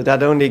 human. So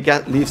that only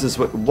leaves us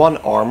with 1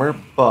 armor,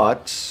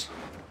 but...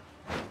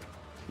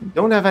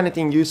 don't have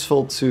anything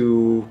useful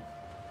to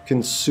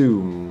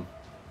consume.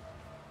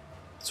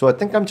 So I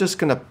think I'm just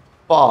gonna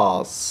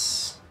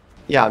pass.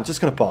 Yeah, I'm just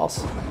gonna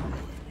pass.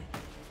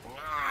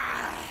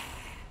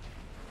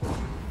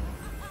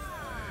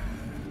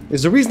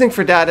 Because the reasoning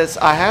for that is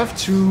I have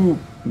 2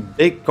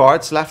 big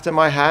cards left in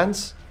my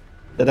hands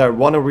that I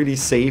want to really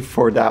save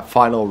for that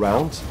final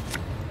round.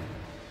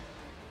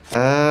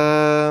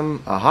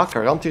 Aha,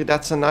 Karantir,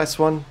 that's a nice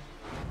one.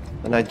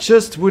 And I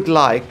just would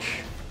like...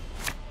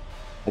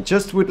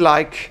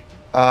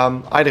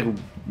 either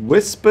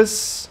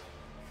Whispers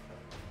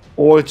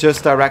or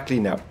just directly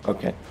no.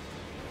 Okay.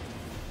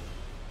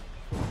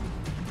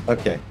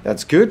 Okay,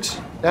 that's good.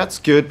 That's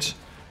good.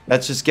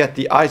 Let's just get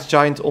the Ice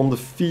Giant on the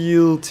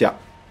field. Yeah.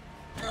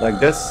 Like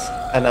this.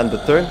 And then the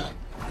turn.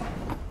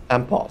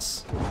 And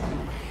pause.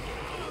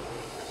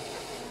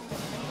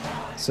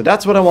 So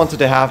that's what I wanted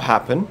to have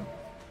happen.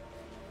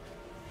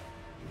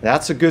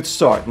 That's a good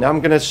start. Now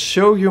I'm gonna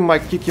show you my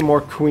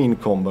Kikimor Queen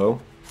combo.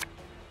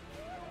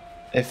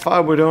 If I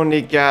would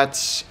only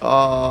get...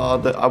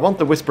 I want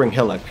the Whispering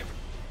Hillock,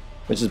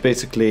 which is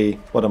basically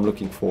what I'm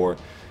looking for.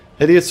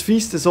 Hideous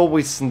Feast is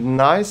always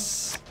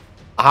nice.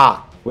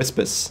 Ah,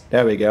 Whispers.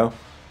 There we go.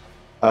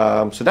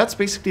 So that's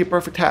basically a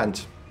perfect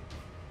hand.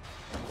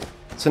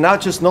 So now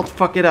just not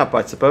fuck it up,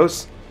 I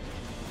suppose.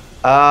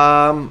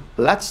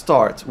 Let's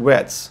start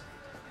with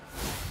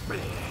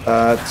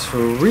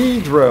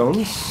 3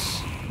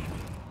 drones.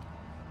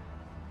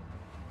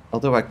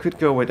 Although I could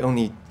go with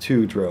only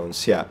 2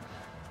 drones, yeah.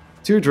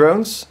 2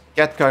 drones,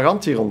 get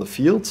Karantir on the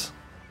field,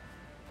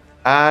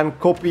 and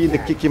copy the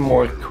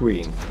Kikimor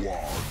Queen.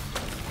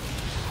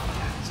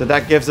 So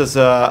that gives us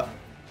a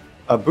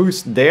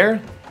boost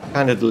there,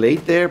 kind of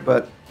delayed there,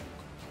 but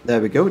there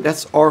we go.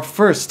 That's our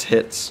first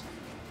hit.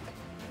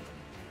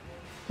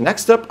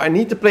 Next up, I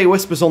need to play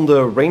Whispers on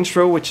the range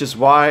row, which is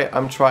why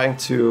I'm trying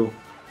to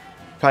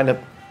kind of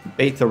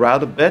bait the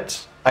route a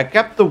bit. I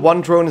kept the 1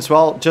 drone as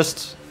well,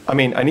 I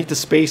need the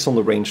space on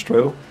the range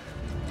row.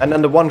 And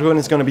then the 1 drone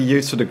is going to be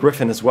used for the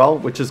Griffin as well,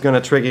 which is going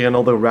to trigger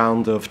another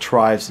round of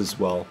Thrives as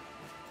well.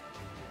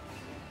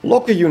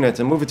 Lock a unit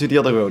and move it to the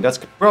other row. That's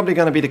probably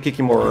going to be the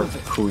Kikimor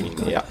Queen,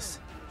 yeah.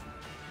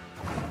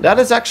 That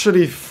is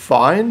actually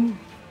fine.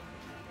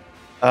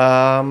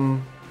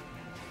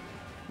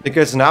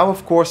 Because now,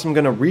 of course, I'm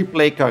going to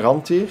replay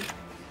Karantir.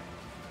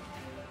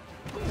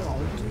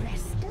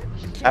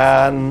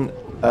 And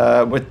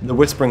with the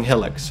Whispering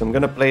Hillock. So I'm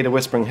going to play the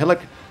Whispering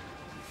Hillock.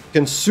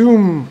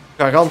 Consume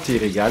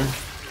Karantir again.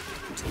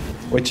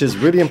 Which is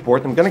really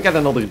important. I'm going to get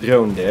another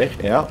drone there,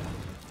 yeah.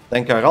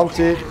 Then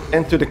Karantir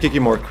into the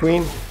Kikimor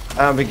Queen.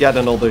 And we get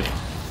another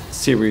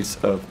series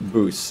of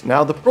boosts.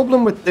 Now, the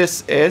problem with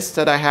this is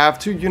that I have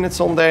 2 units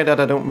on there that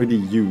I don't really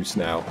use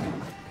now.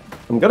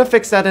 I'm going to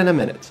fix that in a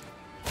minute.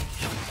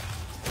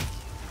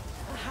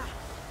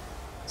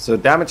 So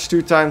damage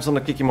 2 times on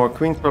the Kikimor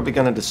Queen, probably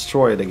gonna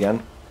destroy it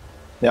again.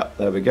 Yeah,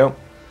 there we go.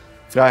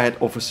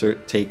 Vrijheid Officer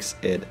takes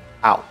it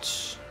out.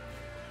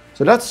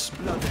 So that's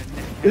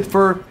good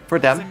for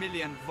them.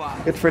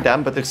 Good for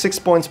them, but they're 6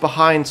 points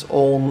behind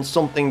on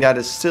something that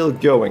is still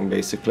going,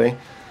 basically.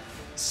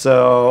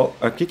 So,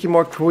 a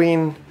Kikimor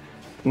Queen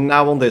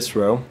now on this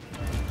row.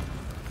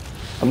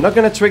 I'm not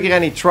gonna trigger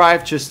any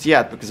Thrive just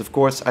yet, because of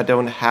course I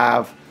don't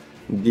have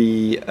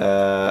the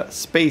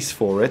space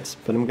for it,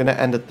 but I'm gonna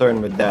end the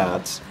turn with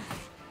that.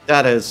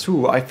 That is,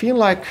 I feel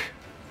like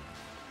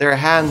their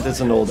hand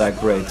isn't all that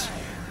great,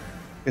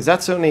 because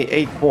that's only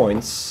 8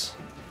 points.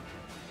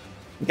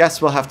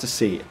 Guess we'll have to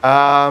see.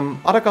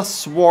 Adaka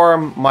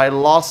Swarm, my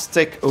last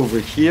tick over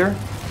here.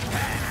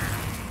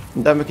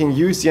 And then we can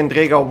use the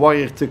Endrega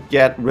Warrior to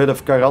get rid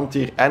of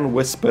Karantir and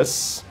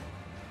Whispers,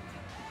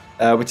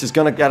 which is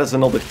gonna get us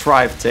another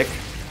Thrive tick.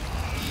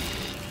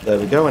 There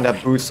we go, and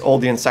that boosts all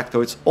the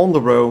insectoids on the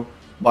row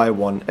by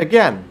 1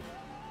 again.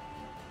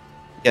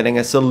 getting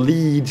us a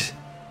lead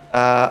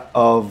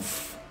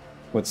of,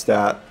 what's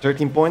that,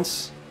 13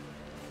 points?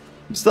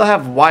 We still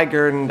have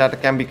Wyvern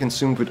that can be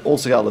consumed with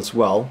Ozrael as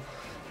well.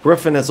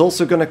 Griffin is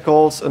also going to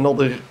cause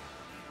another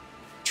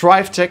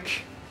Thrive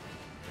tick.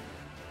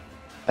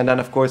 And then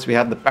of course we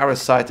have the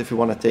Parasite if we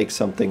want to take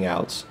something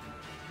out.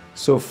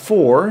 So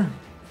 4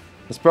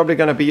 is probably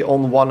going to be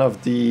on one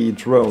of the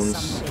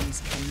drones.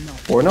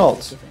 Or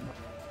not.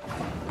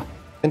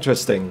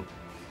 Interesting.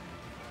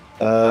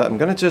 I'm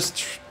going to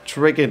just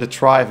trigger the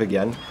Thrive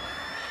again.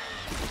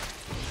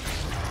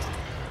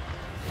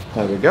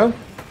 There we go.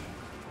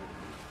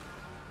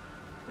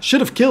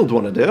 Should have killed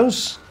one of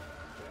those,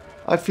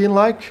 I feel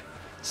like.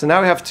 So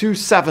now we have 2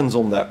 7s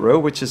on that row,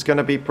 which is going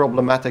to be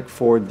problematic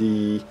for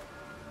the,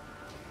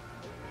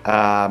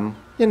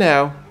 you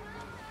know,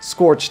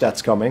 Scorch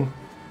that's coming.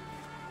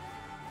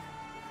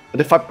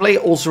 But if I play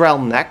Ozrael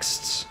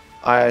next,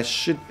 I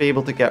should be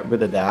able to get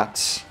rid of that.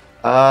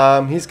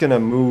 He's going to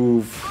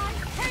move.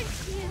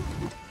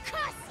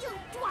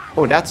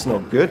 Oh, that's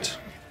not good.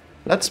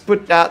 Let's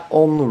put that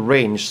on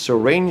ranged. So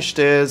ranged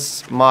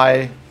is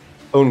my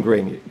own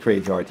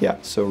graveyard. Yeah,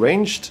 so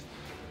ranged,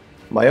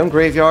 my own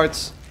graveyard,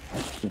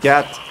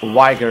 get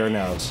Wyvern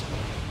out.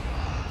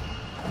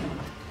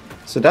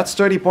 So that's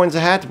 30 points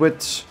ahead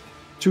with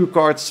 2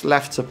 cards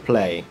left to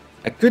play.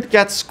 I could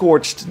get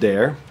Scorched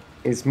there.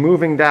 He's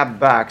moving that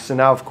back, so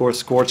now of course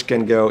Scorch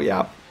can go,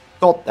 yeah,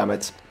 god damn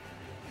it.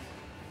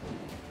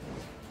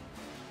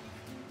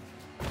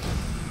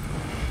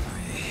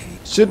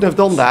 Shouldn't have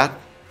done that.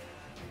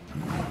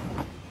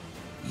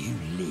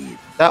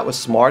 That was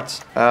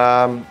smart.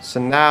 So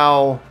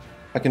now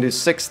I can do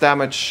 6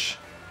 damage.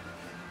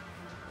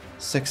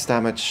 6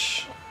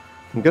 damage.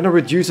 I'm gonna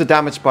reduce the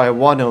damage by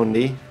 1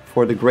 only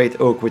for the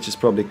Great Oak, which is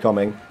probably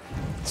coming.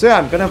 So yeah,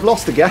 I'm gonna have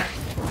lost again.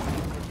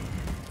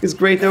 Because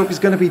Great Oak is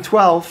gonna be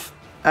 12.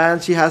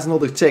 And she has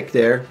another tick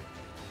there.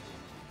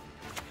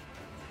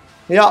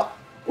 Yeah.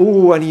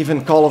 Ooh, and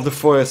even Call of the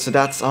Forest. So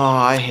that's... Oh,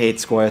 I hate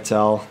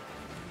Squirtle.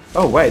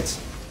 Oh, wait.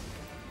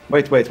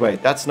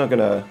 Wait. That's not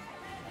gonna...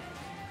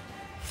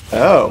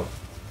 Oh,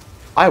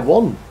 I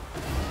won.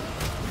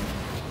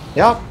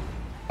 Yeah,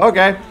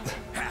 okay.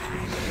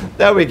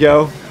 There we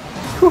go.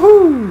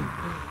 Woohoo!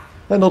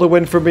 Another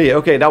win for me.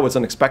 Okay, that was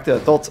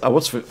unexpected. I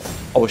was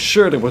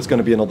sure there was going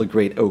to be another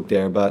Great Oak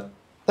there, but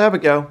there we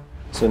go.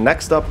 So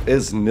next up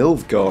is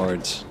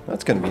Nilfgaard.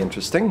 That's going to be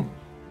interesting.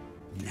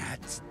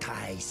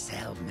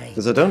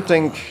 Because I don't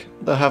think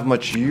they'll have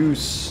much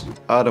use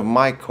out of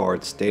my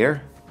cards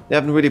there. They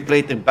haven't really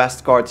played their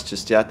best cards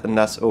just yet, and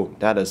that's... Oh,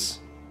 that is...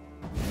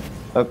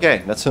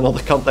 Okay, that's another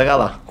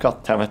Cantarella.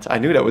 God damn it, I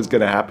knew that was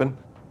gonna happen.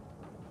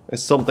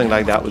 Something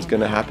like that was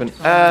gonna happen.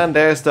 And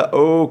there's the...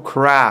 Oh,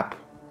 crap.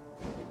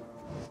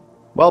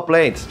 Well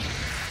played.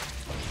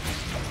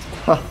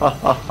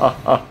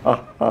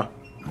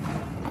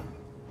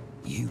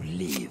 You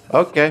live.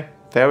 Okay,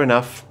 fair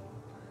enough.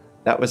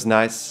 That was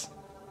nice.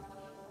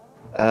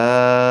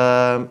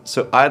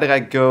 So either I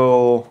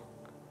go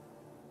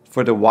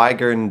for the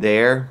Wyvern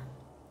there.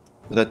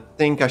 But I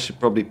think I should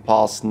probably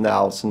pass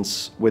now,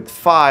 since with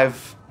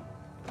 5,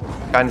 I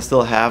kind of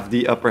still have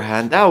the upper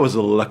hand. That was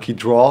a lucky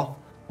draw.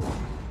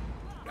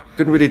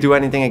 Couldn't really do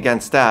anything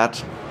against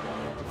that.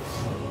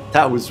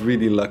 That was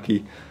really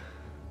lucky.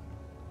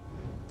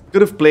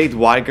 Could have played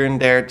Wyvern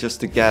there just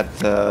to get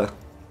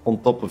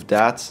on top of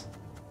that.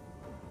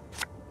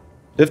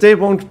 If they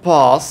won't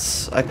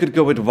pass, I could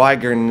go with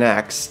Wyvern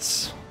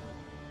next.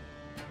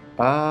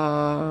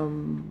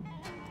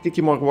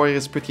 Kikimor Warrior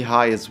is pretty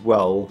high as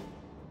well.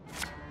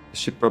 I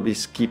should probably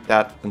keep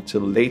that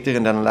until later,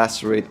 and then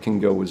Lacerate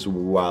can go as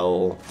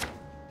well.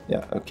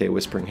 Yeah, okay,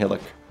 Whispering Hillock.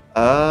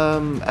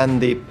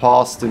 And they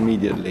passed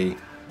immediately.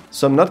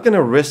 So I'm not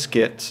gonna risk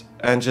it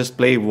and just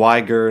play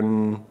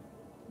Wyvern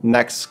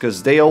next,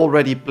 because they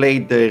already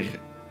played their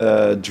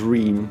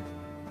Dream.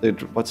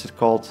 What's it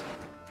called?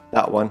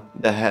 That one.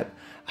 The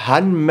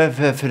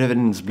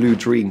Hanmevevren's Blue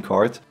Dream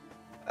card.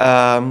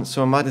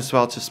 So I might as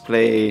well just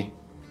play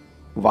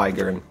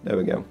Wyvern. There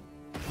we go.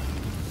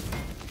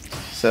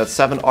 So that's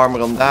 7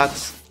 armor on that.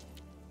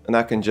 And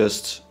I can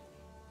just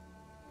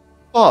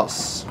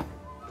pass.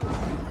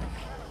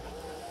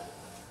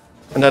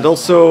 And that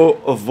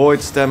also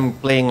avoids them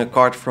playing a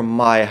card from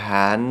my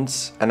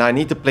hand. And I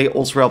need to play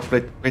Ozrael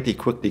pretty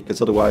quickly,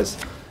 because otherwise...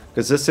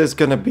 Because this is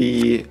going to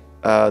be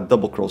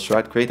double cross,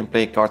 right? Create and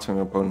play cards from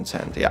your opponent's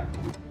hand, yeah.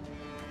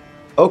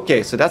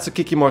 Okay, so that's a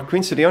Kikimor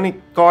Queen. So the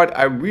only card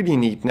I really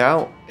need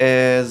now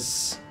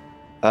is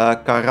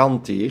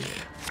Karantir.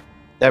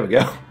 There we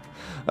go.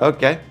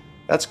 Okay,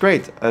 that's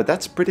great.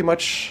 That's pretty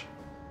much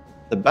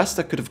the best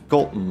I could have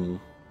gotten.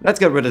 Let's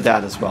get rid of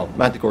that as well.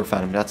 Manticore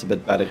Phantom, that's a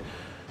bit better.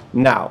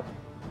 Now,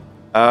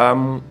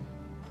 I'm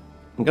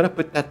gonna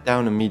put that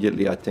down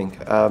immediately, I think.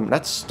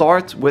 Let's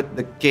start with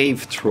the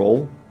Cave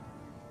Troll.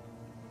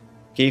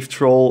 Cave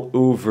Troll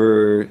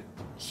over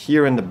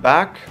here in the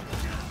back.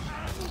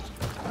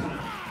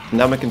 And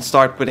then we can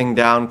start putting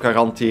down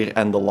Karantir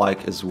and the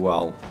like as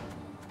well.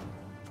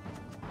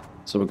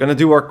 So we're gonna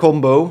do our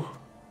combo.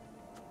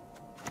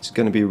 It's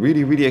gonna be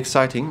really, really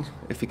exciting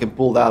if we can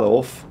pull that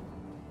off.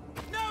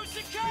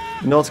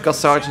 Nautical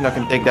Sergeant, I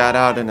can take that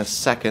out in a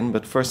second,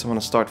 but first I want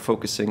to start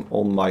focusing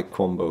on my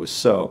combos.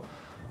 So,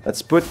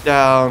 let's put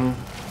down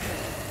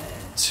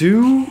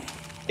two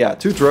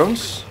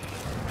drones.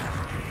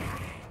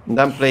 And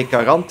then play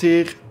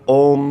Karantir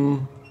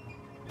on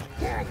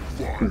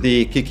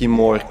the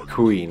Kikimor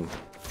Queen.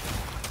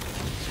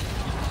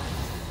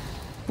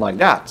 Like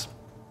that.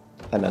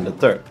 And then the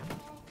third.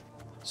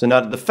 So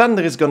now the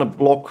defender is gonna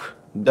block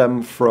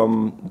them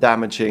from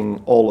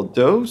damaging all of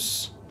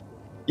those.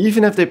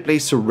 Even if they play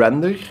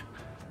Surrender,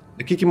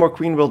 the Kikimor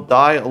Queen will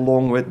die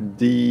along with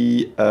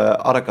the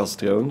Arakas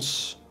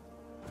drones.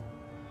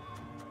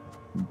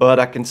 But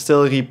I can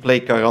still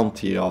replay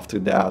Karantir after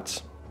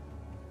that.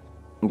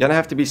 I'm gonna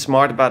have to be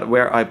smart about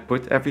where I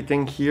put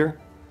everything here.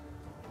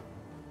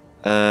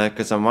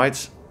 Because I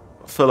might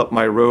fill up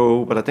my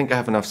row, but I think I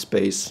have enough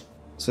space.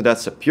 So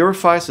that's a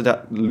Purify, so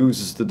that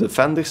loses the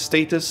Defender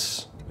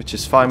status, which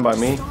is fine by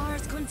me.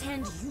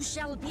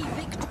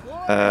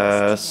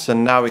 So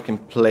now we can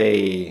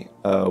play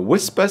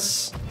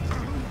Whispers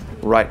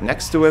right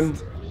next to him.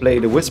 Play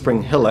the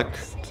Whispering Hillock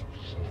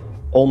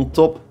on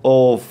top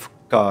of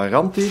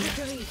Karantir.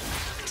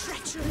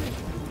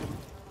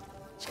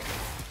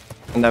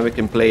 And then we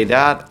can play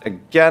that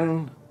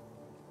again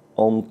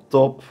on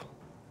top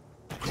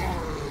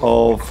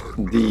of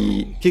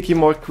the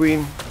Kikimor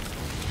Queen.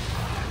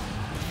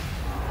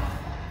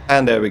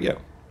 And there we go.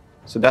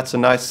 So that's a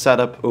nice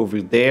setup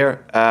over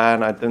there,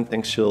 and I don't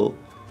think she'll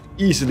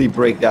easily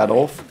break that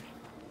off.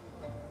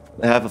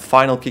 I have a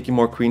final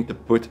Kikimor Queen to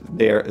put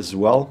there as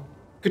well.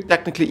 Could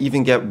technically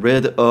even get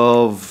rid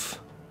of...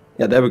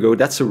 Yeah, there we go,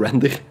 that's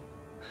Surrender.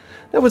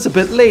 That was a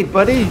bit late,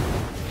 buddy.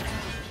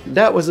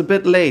 That was a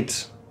bit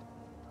late.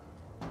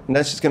 And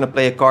then she's gonna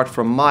play a card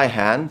from my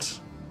hand.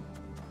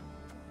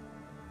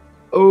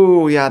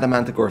 Oh yeah, the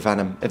Manticore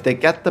Venom. If they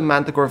get the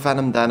Manticore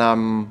Venom,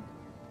 then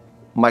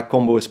my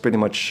combo is pretty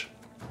much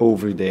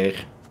over there.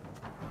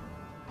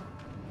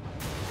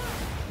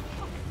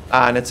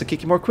 And it's a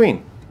Kikimor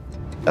Queen.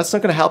 That's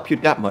not gonna help you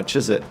that much,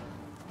 is it?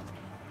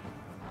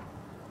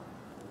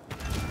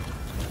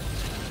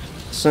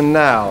 So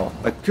now,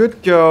 I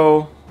could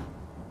go...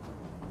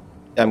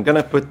 I'm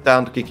gonna put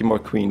down the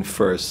Kikimor Queen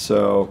first,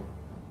 so...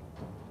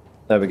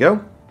 There we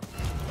go.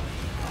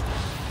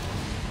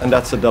 And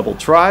that's a double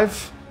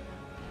drive.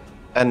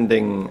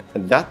 Ending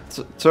that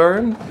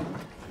turn.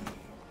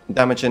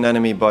 Damage an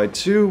enemy by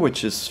 2,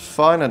 which is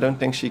fine. I don't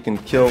think she can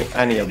kill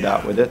any of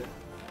that with it.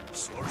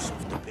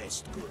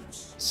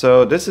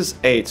 So this is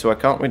 8, so I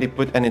can't really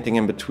put anything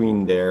in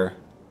between there.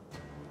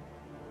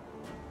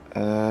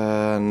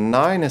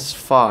 9 is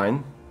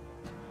fine.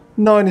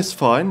 9 is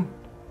fine.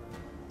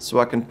 So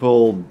I can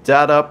pull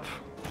that up.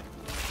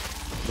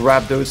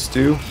 Grab those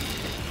two.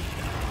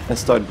 And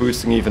start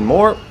boosting even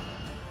more.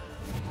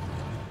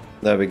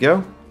 There we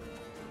go.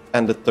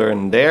 And the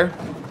turn there.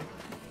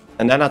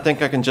 And then I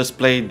think I can just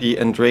play the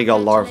Andrega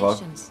Larva.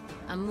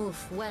 A move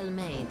well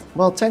made.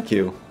 Well, thank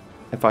you.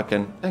 If I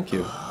can, thank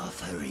you.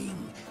 Offering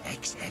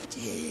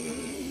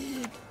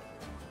accepted.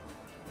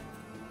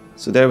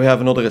 So there we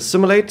have another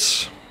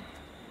Assimilate.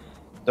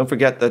 Don't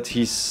forget that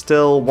he's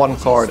still one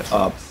card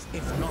up.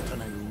 If not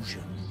an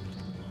illusion.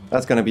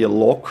 That's gonna be a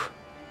lock.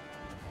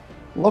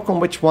 Lock on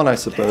which one, I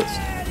suppose?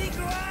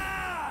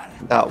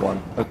 That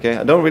one. Okay,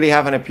 I don't really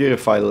have any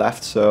Purify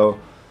left, so...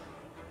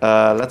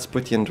 let's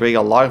put the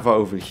Andrega Larva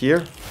over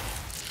here.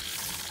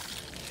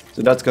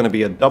 So that's gonna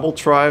be a double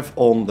drive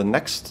on the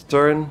next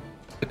turn.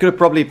 I could have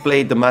probably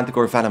played the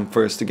Manticore Venom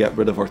first to get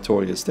rid of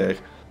Artorias there.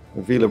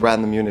 Reveal a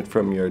random unit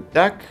from your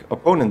deck.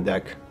 Opponent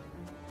deck.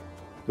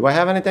 Do I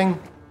have anything?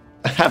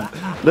 I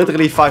have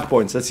literally 5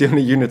 points. That's the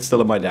only unit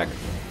still in my deck.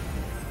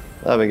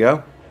 There we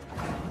go.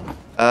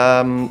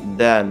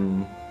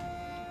 Then...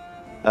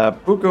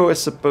 Pugo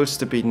is supposed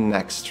to be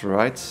next,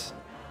 right?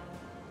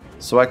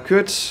 So I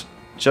could,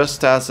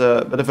 just as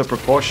a bit of a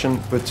precaution,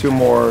 put 2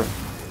 more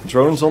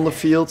drones on the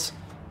field.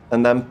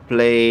 And then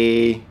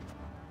play...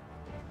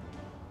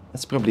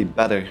 That's probably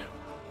better.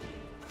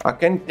 I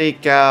can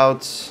take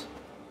out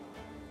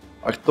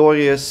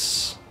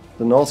Artorias,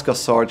 the Nolska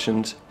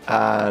Sergeant,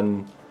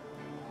 and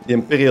the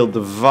Imperial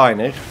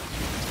Diviner.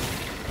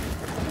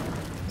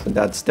 So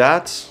that's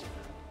that.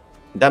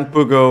 Then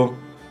Pugo,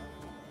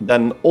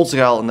 then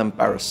Ozrael, and then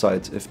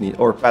Parasite if need,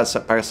 or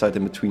Parasite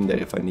in between there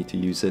if I need to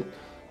use it.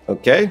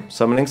 Okay,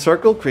 Summoning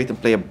Circle, create and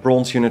play a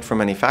bronze unit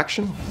from any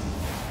faction.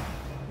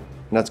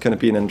 And that's going to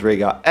be an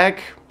Andrega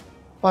Egg.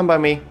 Fine by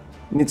me.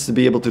 Needs to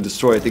be able to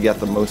destroy it to get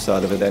the most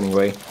out of it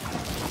anyway.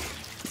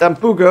 Then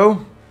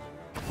Pugo.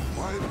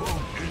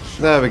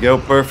 There we go,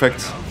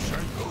 perfect.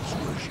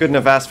 Couldn't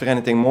have asked for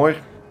anything more.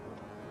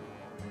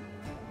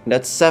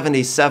 That's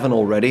 77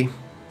 already,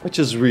 which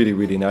is really,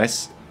 really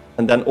nice.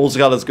 And then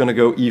Ozrael is gonna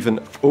go even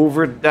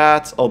over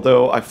that,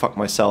 although I fucked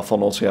myself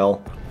on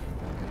Ozrael.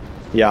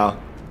 Yeah,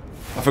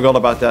 I forgot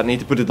about that. I need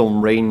to put it on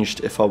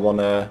ranged if I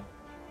wanna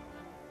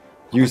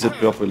use it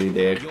properly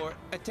there. Your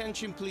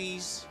attention,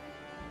 please.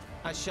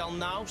 I shall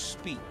now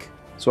speak.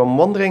 So I'm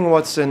wondering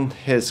what's in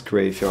his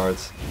graveyard.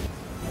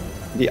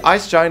 The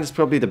Ice Giant is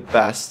probably the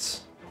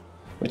best,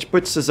 which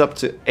puts us up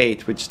to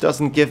 8, which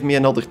doesn't give me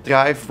another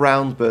drive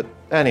round, but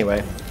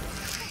anyway.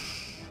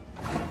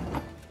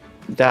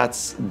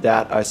 That's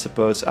that, I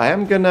suppose. I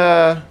am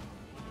gonna...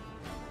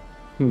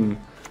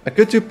 I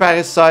could do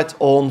Parasite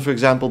on, for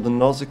example, the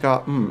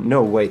Nausicaa.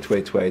 No, wait.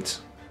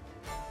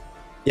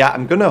 Yeah,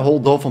 I'm gonna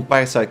hold off on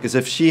Parasite, because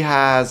if she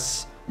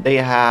has... They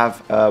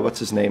have... what's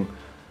his name?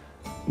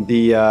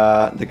 The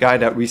guy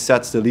that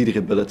resets the leader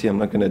ability. I'm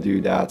not gonna do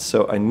that.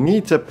 So I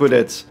need to put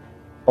it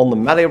on the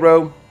melee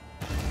row,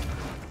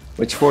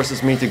 which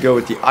forces me to go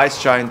with the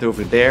Ice Giant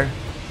over there.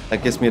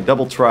 That gives me a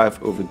double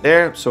drive over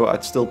there, so I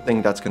still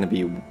think that's gonna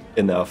be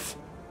enough.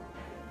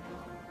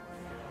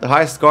 The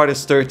highest guard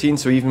is 13,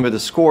 so even with a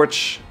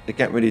Scorch, they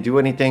can't really do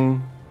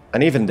anything.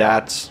 And even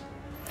that,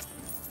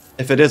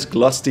 if it is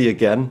Glusty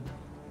again,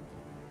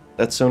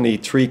 that's only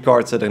 3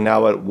 cards that are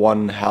now at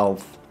 1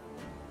 health.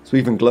 So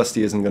even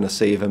Glusty isn't gonna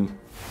save him.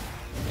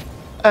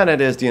 And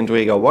it is the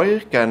Endrega Warrior,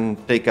 can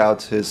take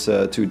out his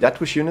 2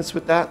 Deathwish units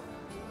with that.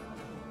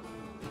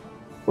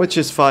 Which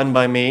is fine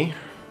by me.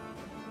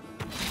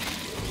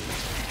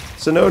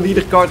 So no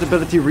leader card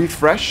ability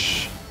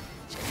refresh.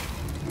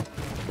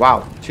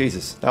 Wow,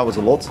 Jesus, that was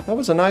a lot. That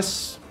was a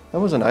nice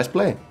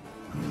play.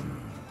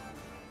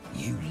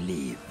 You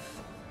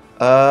live.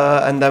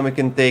 And then we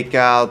can take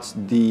out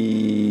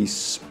the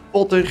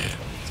Spotter.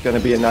 It's gonna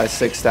be a nice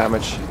 6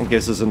 damage and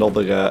gives us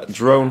another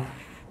drone.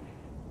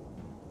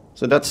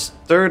 So that's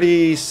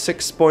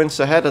 36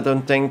 points ahead. I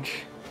don't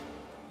think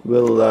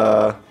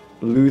we'll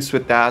lose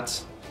with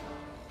that.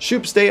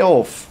 Shoop, stay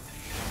off.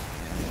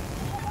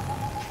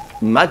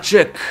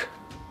 Magic.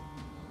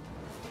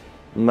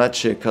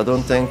 I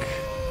don't think...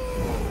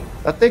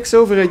 That takes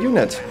over a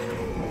unit.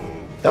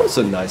 That was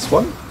a nice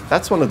one.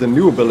 That's one of the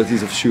new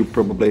abilities of Shoop,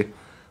 probably.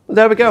 Well,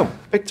 there we go.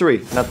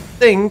 Victory. And I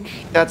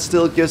think that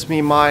still gives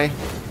me my...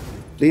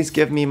 Please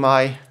give me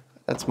my...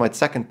 That's my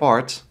second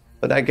part.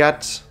 But I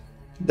got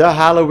the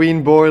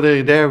Halloween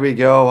border. There we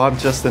go. I'm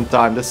just in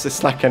time. This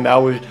is like an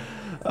hour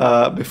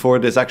before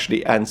this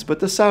actually ends. But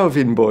the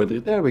Samhain border.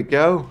 There we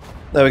go.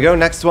 There we go.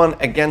 Next one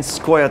against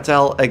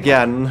Scoia'tael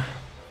again.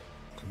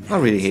 I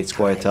really hate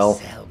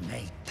Scoia'tael.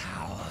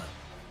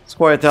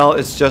 Scoia'tael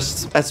is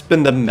just... It's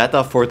been the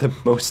meta for the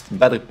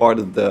better part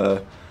of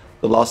the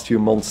last few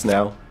months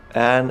now.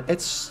 And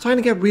it's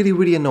starting to get really,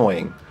 really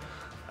annoying.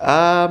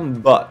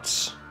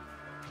 But...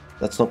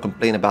 Let's not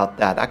complain about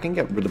that. I can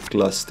get rid of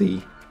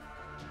Glusty.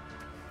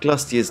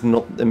 Glusty is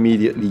not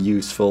immediately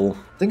useful.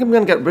 I think I'm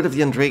gonna get rid of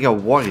the Endrega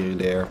Warrior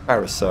there.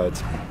 Parasite.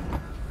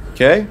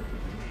 Okay.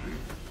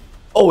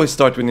 Always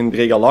start with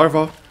Endrega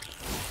Larva.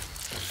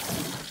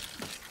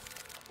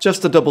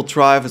 Just a double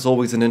drive is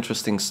always an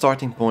interesting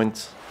starting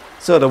point.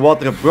 So the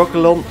Water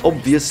Broccolon,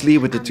 obviously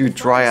with the 2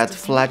 Dryad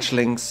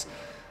Fledglings.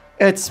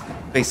 It's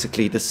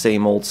basically the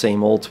same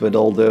old with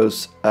all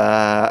those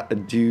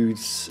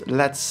dudes.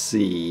 Let's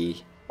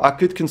see. I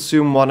could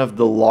consume one of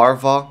the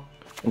larva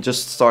and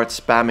just start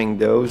spamming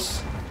those.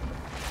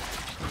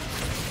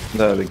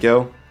 There we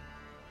go.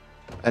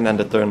 And end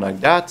the turn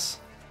like that.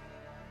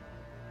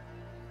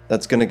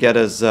 That's gonna get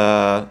us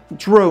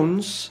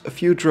drones, a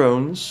few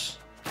drones.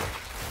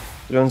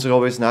 Drones are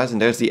always nice,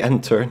 and there's the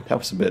end turn. That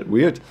was a bit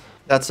weird.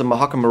 That's a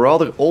Mahakam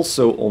Marauder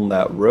also on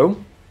that row.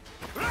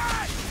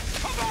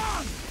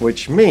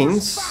 Which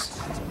means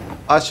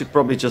I should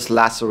probably just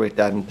lacerate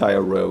that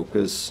entire row,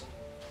 because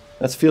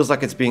that feels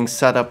like it's being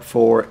set up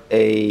for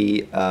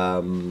a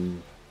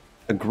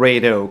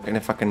Great Oak, and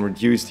if I can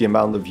reduce the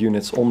amount of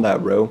units on that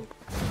row,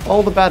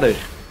 all the better.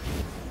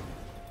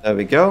 There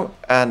we go,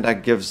 and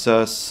that gives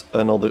us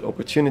another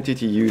opportunity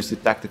to use the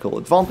tactical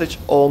advantage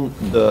on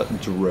the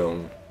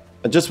drone.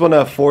 I just want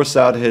to force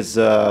out his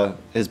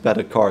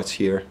better cards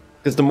here,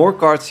 because the more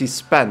cards he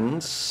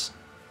spends,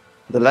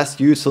 the less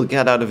use he'll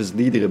get out of his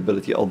leader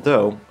ability,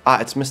 although...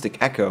 it's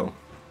Mystic Echo.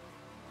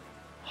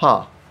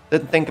 Huh,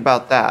 didn't think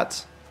about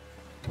that.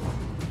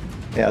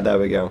 Yeah, there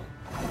we go.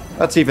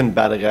 That's even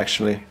better,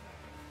 actually.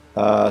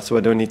 So I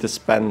don't need to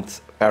spend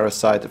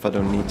Parasite if I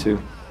don't need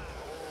to.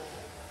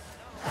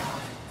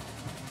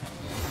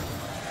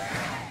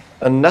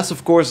 Unless,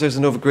 of course, there's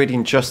an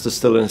Overgrading Justice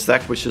still in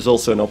stack, which is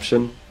also an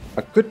option.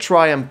 I could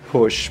try and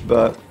push,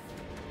 but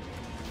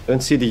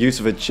don't see the use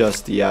of it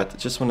just yet. I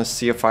just want to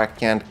see if I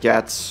can't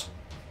get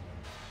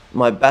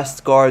my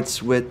best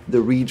cards with the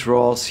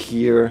redraws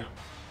here.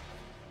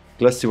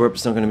 Glusty Warp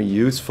is not going to be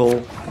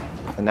useful.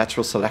 And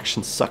Natural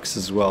Selection sucks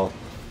as well.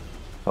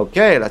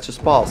 Okay, let's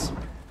just pause.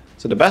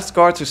 So the best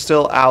cards are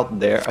still out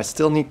there. I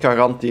still need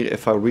Karantir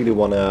if I really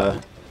want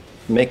to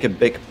make a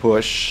big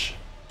push.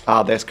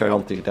 There's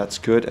Karantir, that's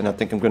good. And I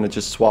think I'm going to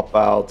just swap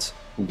out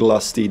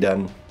Glusty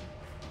then.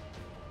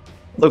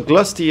 Look,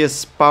 Glusty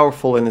is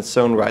powerful in its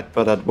own right,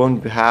 but I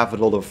won't have a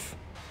lot of...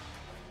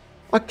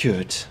 I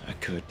could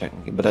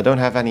technically, but I don't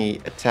have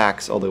any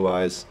attacks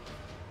otherwise.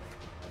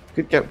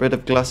 Could get rid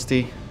of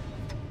Glusty.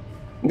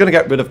 I'm gonna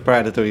get rid of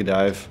Predatory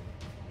Dive.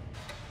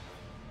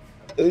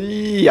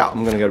 Yeah,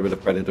 I'm gonna get rid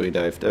of Predatory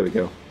Dive, there we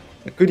go.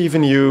 I could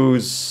even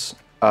use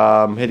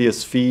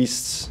Hideous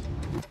Feasts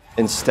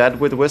instead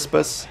with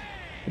Whispers.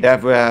 There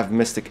we have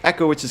Mystic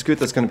Echo, which is good.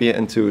 That's going to be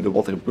into the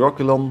Water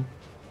Brocculon.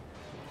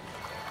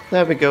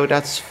 There we go,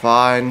 that's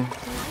fine.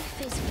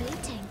 Life is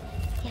fleeting,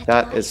 yet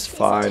That life is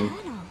fine.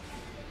 eternal.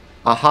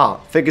 Aha,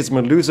 Figgis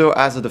Meluso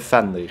as a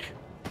defender.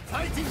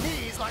 Fighting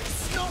me is like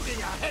snogging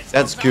your heads.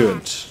 That's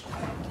good.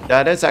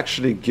 That is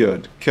actually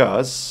good,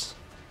 because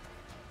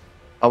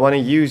I want to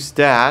use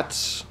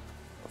that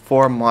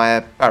for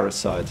my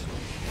Parasite.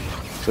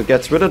 So it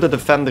gets rid of the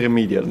defender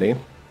immediately.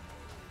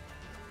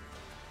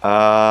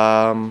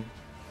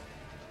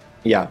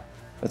 Yeah,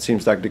 that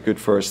seems like the good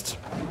first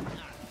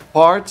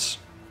part.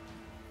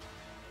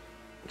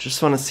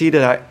 Just want to see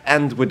that I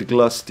end with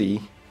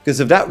Glusty. Because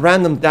if that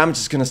random damage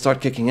is going to start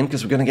kicking in,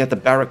 because we're going to get the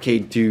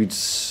barricade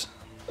dudes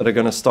that are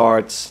going to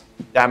start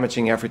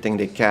damaging everything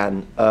they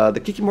can. The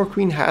Kikimor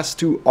Queen has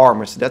 2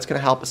 armor, so that's going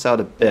to help us out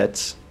a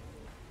bit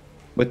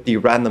with the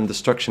random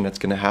destruction that's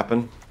going to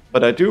happen.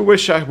 But I do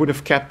wish I would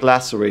have kept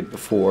Lacerate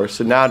before,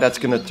 so now that's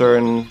going to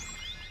turn...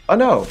 Oh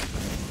no!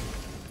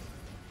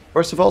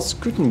 First of all,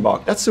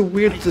 Skutenbach. That's a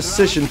weird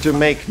decision to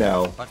make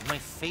now. But my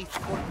faith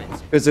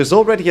forbids it. Because there's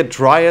already a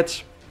Dryad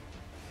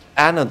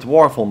and a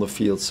Dwarf on the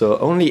field, so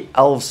only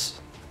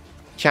Elves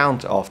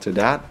count after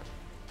that.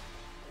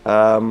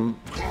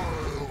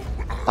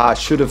 I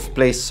should have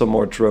placed some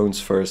more drones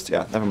first.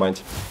 Yeah, never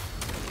mind.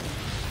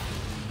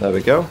 There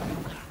we go.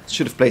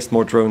 Should have placed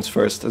more drones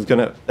first.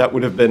 That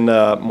would have been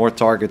more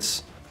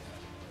targets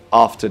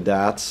after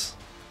that.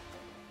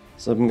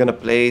 So I'm gonna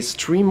place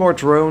 3 more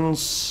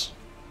drones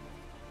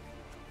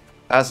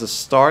as a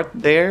start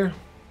there.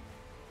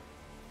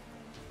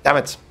 Damn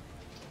it.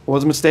 It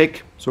was a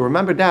mistake. So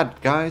remember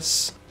that,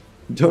 guys.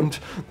 Don't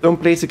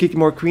place a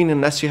Kikimor Queen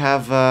unless you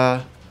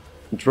have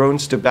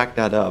drones to back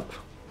that up.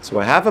 So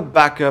I have a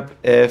backup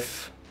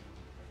if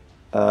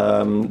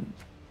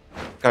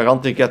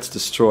Caranthe gets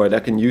destroyed. I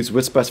can use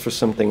Whispers for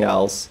something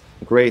else.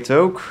 Great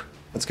Oak.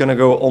 It's gonna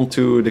go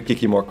onto the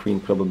Kikimor Queen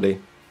probably.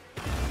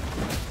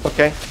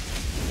 Okay.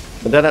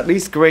 But then at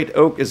least Great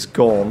Oak is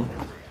gone.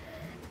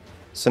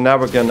 So now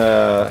we're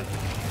gonna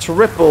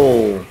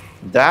triple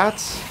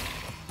that.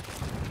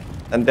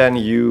 And then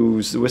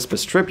use the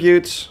Whisper's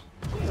Tribute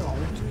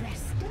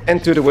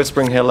into the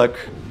Whispering Hillock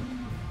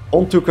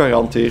onto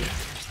Caranthe.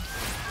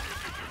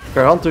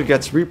 Caranthe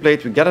gets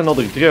replayed, we get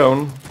another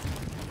drone.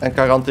 And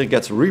Caranthe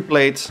gets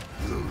replayed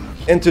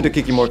into the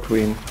Kikimor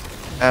Queen.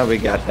 And we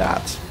get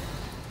that.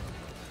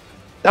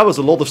 That was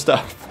a lot of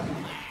stuff.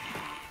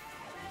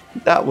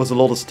 That was a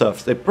lot of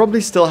stuff. They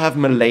probably still have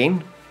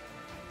Melaine.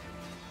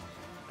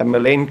 And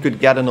Melaine could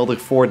get another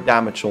 4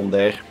 damage on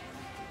there.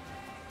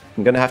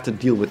 I'm gonna have to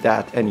deal with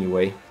that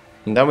anyway.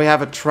 And then we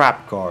have a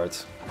trap card.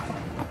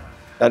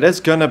 That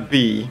is gonna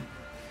be...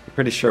 I'm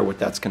pretty sure what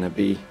that's gonna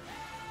be.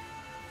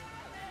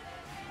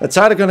 It's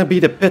either gonna be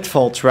the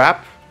Pitfall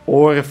Trap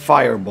or a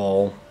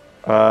Fireball.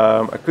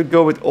 I could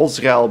go with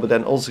Ozrael, but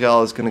then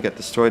Ozrael is gonna get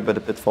destroyed by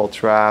the Pitfall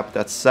Trap.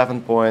 That's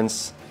 7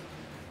 points.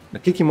 The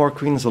Kikimor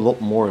Queen is a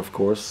lot more, of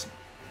course.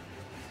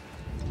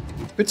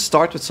 Could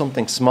start with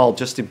something small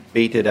just to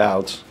bait it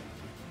out.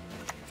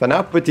 If I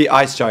now put the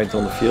Ice Giant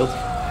on the field.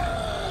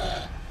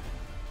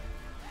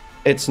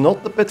 It's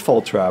not the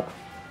Pitfall Trap.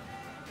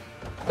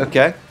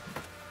 Okay.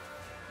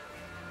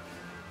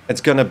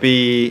 It's gonna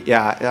be...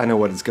 Yeah, I know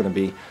what it's gonna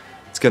be.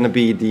 It's gonna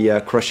be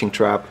the Crushing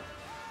Trap.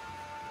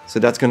 So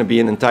that's gonna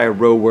be an entire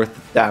row worth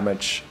of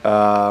damage.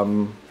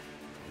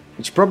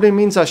 Which probably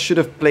means I should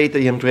have played the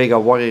Yamdrega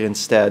Warrior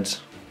instead.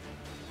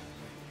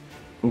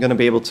 I'm gonna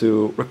be able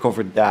to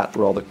recover that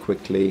rather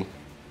quickly.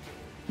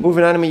 Move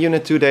an enemy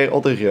unit to their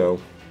other row.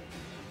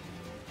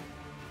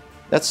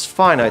 That's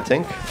fine, I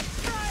think.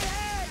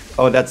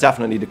 Oh, that's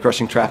definitely the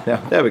Crushing Trap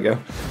now. There we go.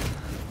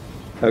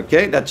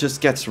 Okay, that just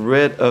gets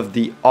rid of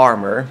the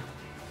armor.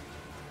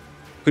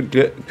 Could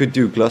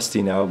do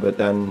Glusty now, but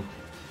then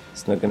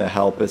it's not gonna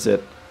help, is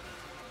it?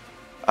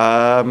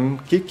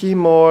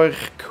 Kikimor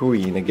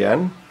Queen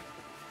again.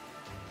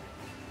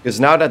 Because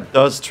now that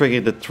does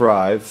trigger the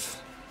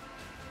Thrive.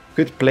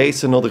 Could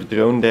place another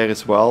drone there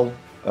as well.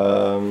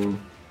 No,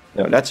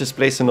 let's just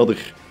place another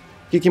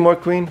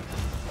Kikimor Queen.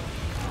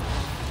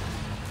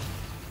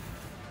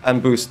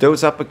 And boost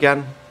those up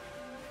again.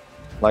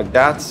 Like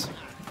that.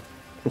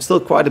 I'm still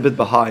quite a bit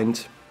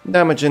behind.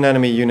 Damage an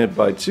enemy unit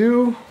by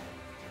 2.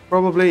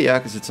 Probably, yeah,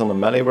 because it's on the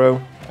melee row.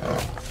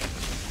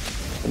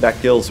 And that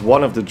kills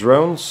one of the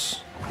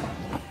drones.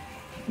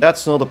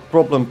 That's not a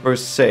problem per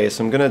se,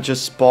 so I'm gonna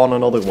just spawn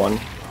another one.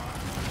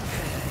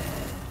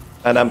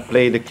 And then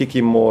play the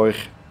Kikimor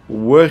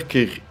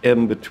Worker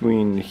in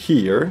between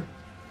here.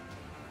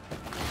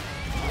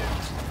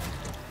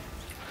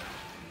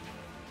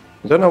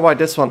 I don't know why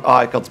this one...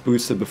 I got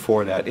boosted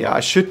before that. Yeah, I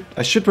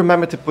should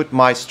remember to put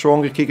my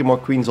stronger Kikimor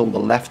Queens on the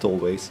left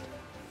always.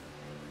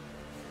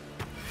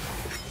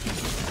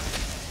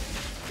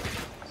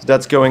 So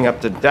that's going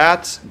up to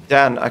that.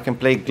 Then I can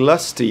play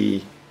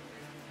Glusty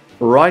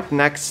right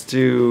next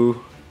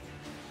to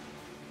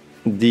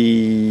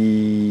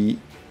the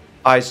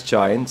Ice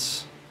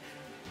Giants.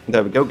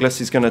 There we go.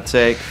 Glusty's gonna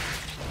take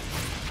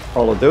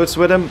all of those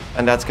with him,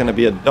 and that's going to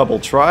be a double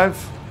drive,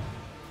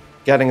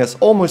 getting us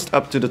almost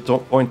up to the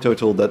point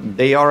total that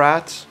they are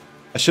at.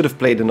 I should have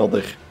played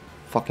another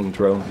fucking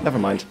drone. Never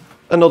mind.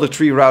 Another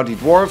 3 rowdy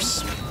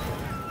dwarves.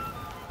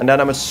 And then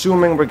I'm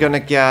assuming we're going to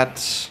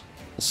get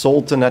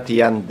Sultan at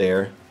the end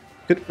there.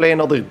 Could play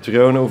another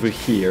drone over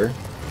here.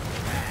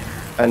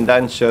 And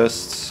then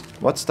just...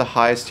 What's the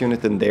highest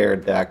unit in their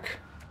deck?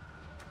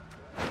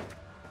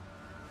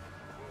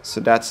 So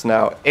that's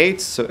now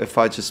 8. So if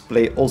I just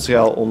play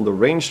Ozrael on the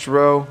ranged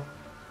row,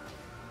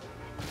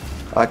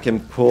 I can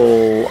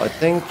pull, I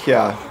think,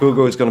 yeah,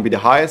 Hugo is going to be the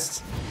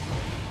highest.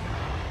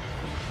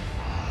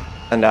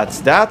 And that's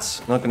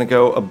that. Not going to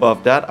go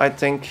above that, I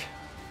think.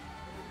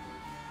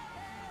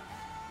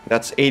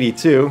 That's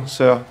 82,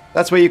 so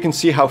that's where you can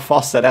see how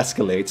fast that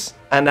escalates.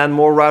 And then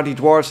more rowdy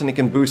dwarves, and you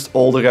can boost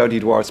all the rowdy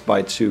dwarves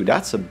by 2.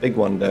 That's a big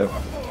one, though.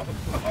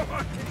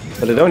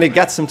 But it only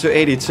gets them to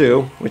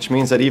 82, which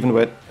means that even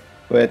with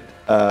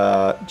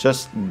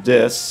just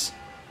this,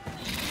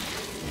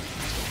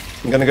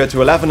 I'm gonna go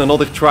to 11,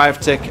 another drive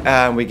tick,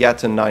 and we get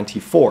to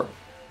 94.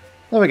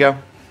 There we go.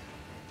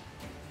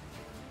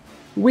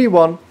 We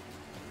won.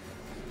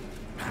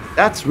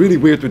 That's really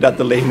weird with that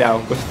delay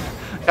now.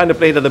 Kind of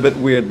played it a bit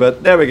weird,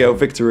 but there we go,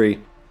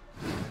 victory.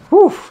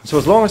 Whew. So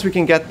as long as we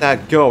can get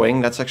that going,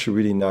 that's actually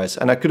really nice.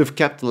 And I could have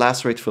kept the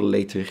last rate for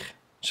later.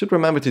 Should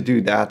remember to do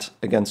that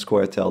against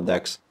Squirtel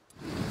decks.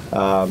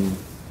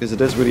 Because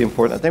it is really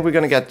important. I think we're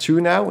going to get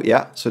 2 now.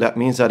 Yeah, so that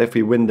means that if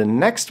we win the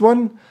next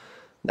one,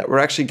 that we're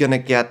actually going to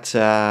get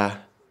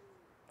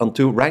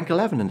onto rank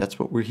 11. And that's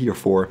what we're here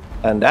for.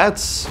 And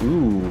that's,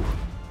 ooh,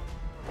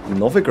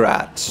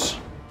 Novigrad.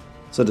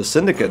 So the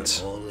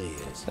Syndicate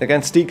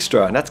against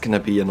Dijkstra, and that's gonna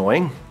be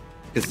annoying.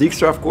 Because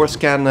Dijkstra, of course,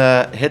 can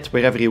hit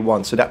wherever he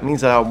wants. So that means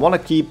that I want to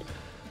keep...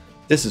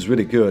 This is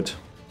really good.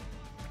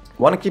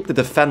 I want to keep the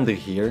Defender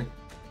here.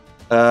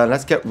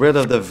 Let's get rid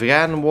of the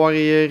Vran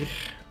Warrior.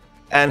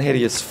 And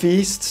Hideous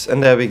Feast.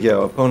 And there we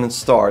go. Opponent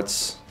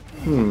starts.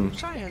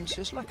 Science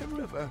is like a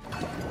river.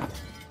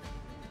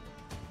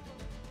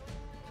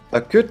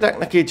 I could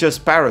technically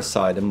just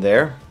Parasite him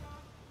there.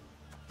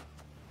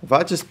 If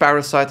I just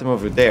Parasite him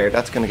over there,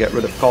 that's gonna get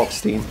rid of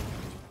Kalkstein.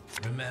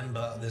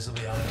 Remember, this will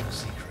be our little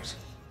secret.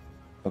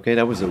 Okay,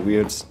 that was a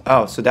weird...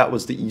 Oh, so that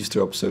was the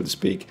eavesdrop, so to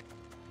speak.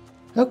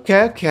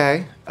 Okay,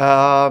 okay.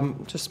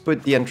 Just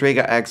put the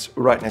Andrega eggs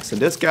right next to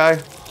this guy.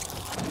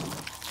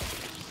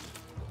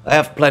 I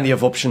have plenty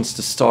of options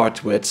to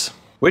start with.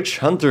 Witch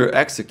Hunter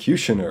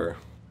Executioner.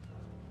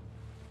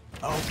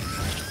 Oh,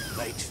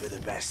 late for the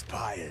best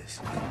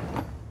buyers.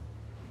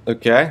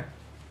 Okay.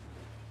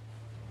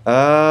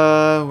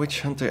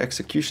 Witch Hunter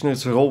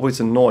Executioners are always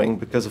annoying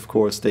because, of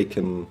course, they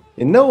can...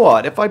 You know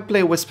what? If I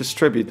play Whisper's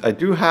Tribute, I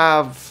do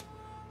have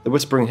the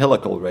Whispering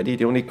Hillock already.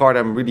 The only card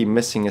I'm really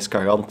missing is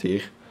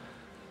Garantir.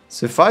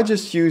 So if I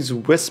just use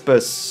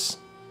Whispers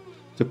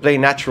to play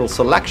Natural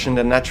Selection,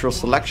 then Natural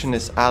Selection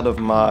is out of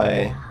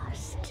my...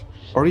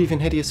 Or even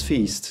Hideous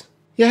Feast.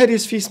 Yeah,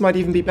 Hideous Feast might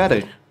even be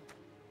better.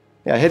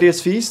 Yeah,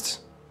 Hideous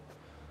Feast.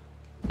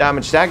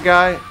 Damage that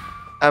guy.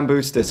 And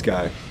boost this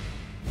guy.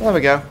 There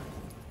we go.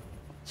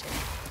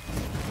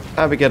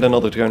 And we get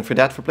another drone for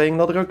that for playing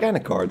another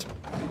organic card.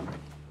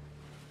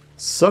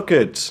 Suck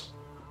it.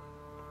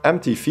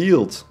 Empty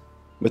field.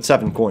 With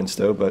 7 coins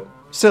though, but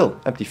still,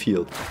 empty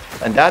field.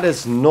 And that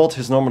is not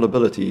his normal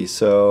ability,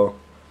 so...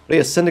 Play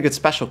a Syndicate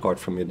special card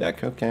from your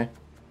deck, okay.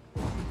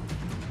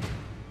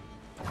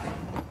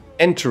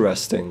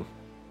 Interesting.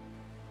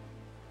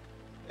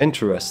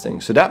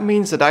 Interesting. So that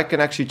means that I can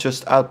actually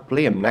just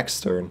outplay him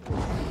next turn.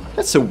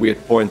 That's a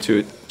weird point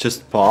to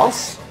just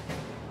pass.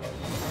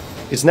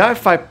 Because now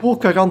if I pull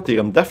Garantir,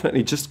 I'm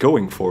definitely just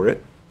going for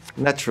it.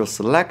 Natural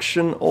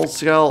Selection,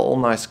 Ozrael, all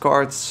nice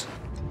cards.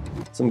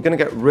 So I'm gonna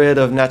get rid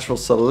of Natural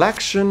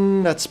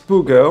Selection. That's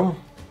Pugo.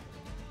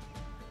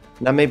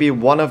 Now maybe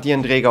one of the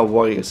Andrega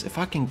Warriors. If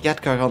I can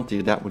get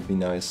Garantir, that would be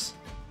nice.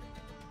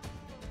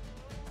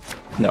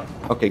 No.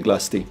 Okay,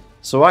 Glusty.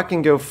 So I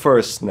can go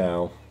first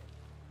now.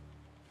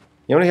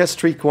 He only has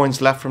 3 coins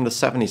left from the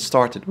 7 he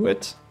started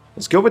with.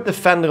 Let's go with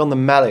Defender on the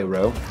melee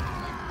row.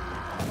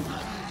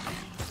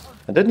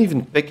 I didn't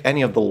even pick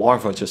any of the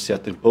larvae just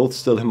yet. They're both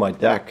still in my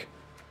deck.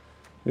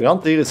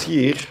 Garantir is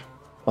here.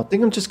 I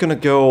think I'm just gonna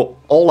go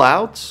all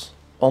out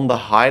on the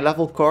high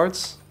level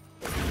cards.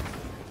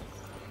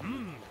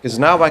 Because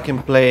now I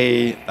can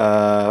play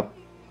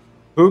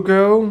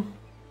Pugo.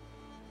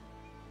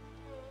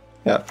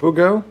 Yeah,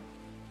 Pugo.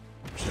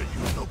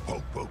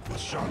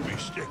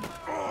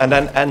 And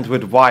then end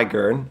with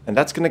Wygern. And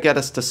that's gonna get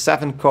us to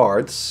 7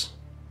 cards.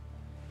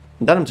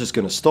 And then I'm just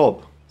gonna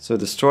stop. So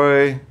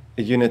destroy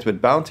a unit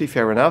with bounty,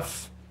 fair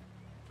enough.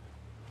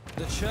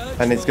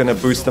 And it's gonna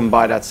boost them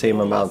by that same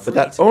amount. But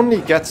that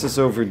only gets us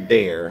over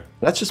there.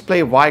 Let's just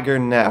play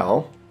Wygern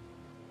now.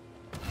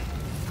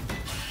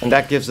 And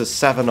that gives us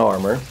 7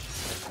 armor.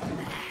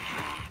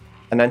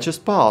 And then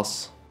just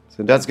pass.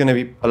 So that's gonna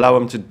be allow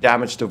him to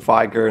damage the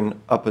Wygern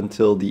up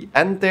until the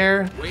end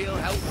there.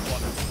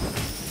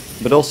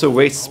 But also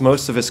wastes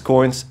most of his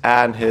coins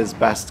and his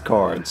best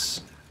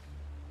cards.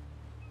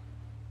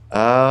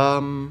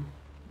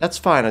 That's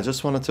fine. I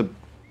just wanted to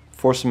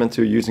force him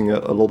into using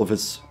a lot of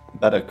his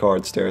better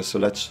cards there. So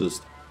let's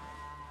just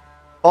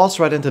pause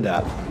right into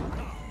that.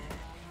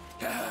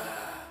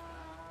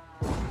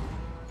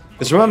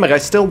 Because remember, I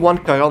still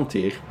want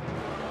Karantir.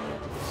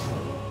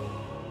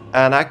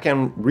 And I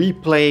can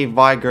replay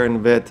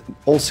Vigern with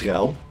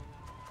Osrel,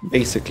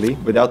 basically,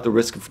 without the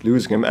risk of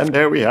losing him. And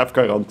there we have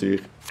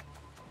Karantir.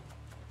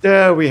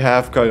 There we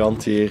have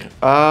Karantir.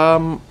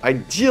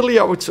 Ideally,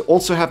 I would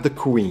also have the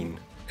Queen.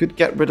 Could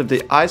get rid of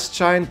the Ice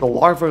Giant. The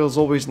Larva is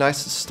always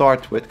nice to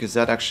start with, because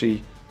that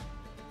actually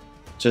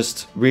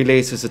just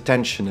relays his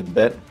attention a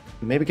bit.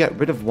 Maybe get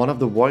rid of one of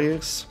the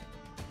warriors.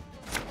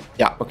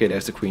 Yeah, okay,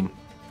 there's the Queen.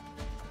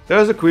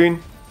 There's the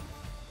Queen.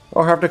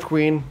 I'll have the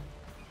Queen.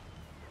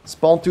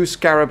 Spawn 2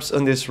 Scarabs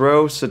on this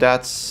row, so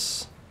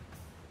that's...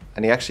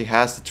 And he actually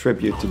has the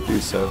tribute to do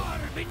so.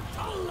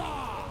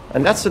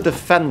 And that's the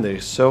Defender,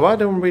 so I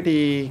don't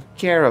really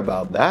care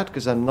about that,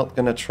 because I'm not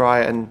gonna try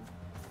and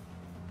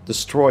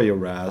destroy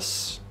your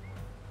ass.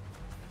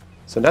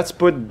 So let's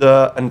put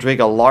the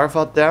Andrega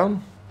Larva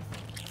down.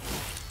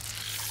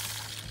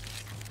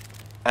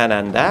 And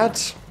then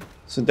that.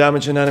 So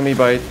damage an enemy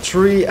by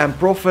 3 and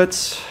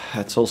profit.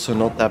 That's also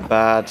not that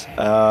bad.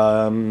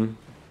 I'm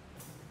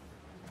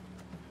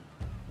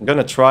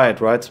gonna try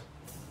it, right?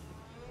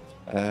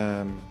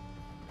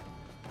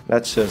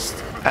 Let's just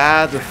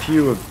add a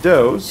few of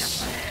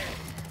those.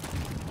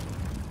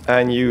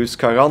 And use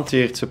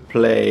Karantir to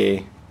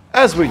play,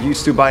 as we're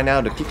used to by now,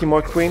 the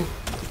Kikimor Queen.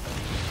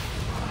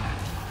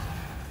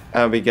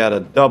 And we get a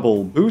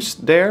double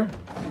boost there.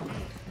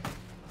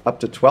 Up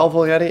to 12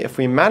 already. If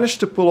we manage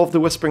to pull off the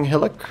Whispering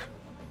Hillock,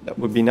 that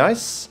would be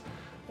nice.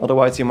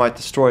 Otherwise he might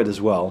destroy it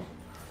as well.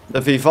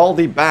 The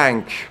Vivaldi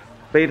Bank.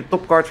 Play the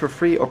top card for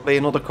free or play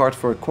another card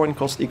for a coin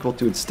cost equal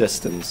to its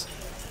distance.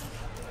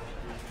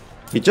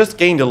 He just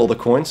gained a lot of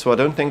coins, so I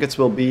don't think it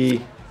will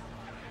be...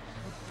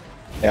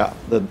 Yeah,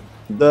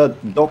 the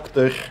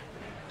Doctor.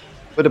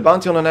 Put a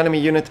bounty on an enemy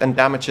unit and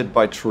damage it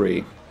by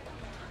 3.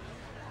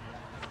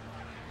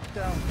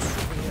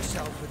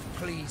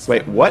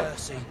 Wait,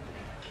 what?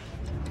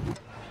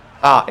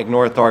 Ah,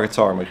 ignore a target's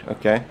armor.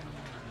 Okay.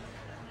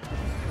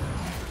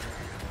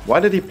 Why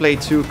did he play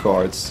 2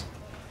 cards?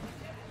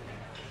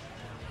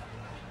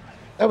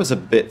 That was a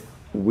bit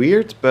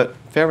weird, but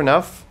fair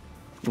enough.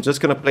 I'm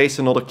just gonna place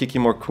another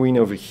Kikimor Queen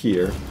over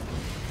here.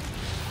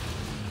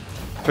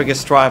 Trigger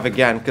Strive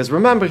again, because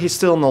remember, he's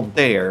still not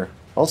there.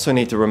 Also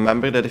need to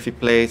remember that if he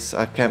plays,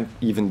 I can't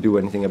even do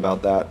anything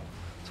about that.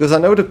 Because I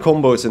know the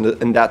combos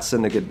in that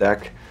Syndicate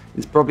deck.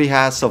 He probably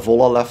has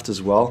Savola left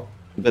as well.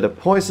 A bit of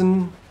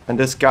poison, and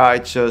this guy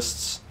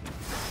just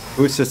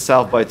boosts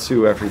itself by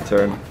 2 every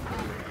turn.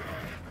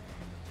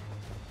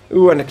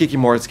 Ooh, and the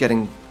Kikimor is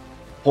getting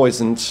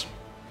poisoned.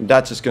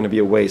 That's just gonna be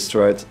a waste,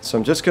 right? So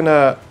I'm just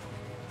gonna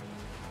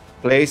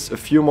place a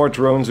few more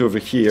drones over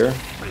here.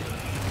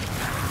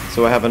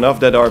 So I have enough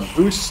that are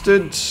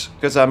boosted,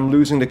 because I'm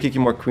losing the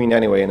Kikimor Queen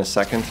anyway in a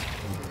second.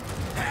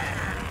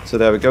 So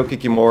there we go,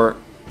 Kikimor.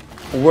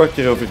 Work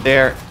it over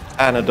there,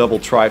 and a double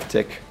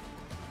Triptych.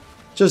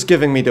 Just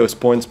giving me those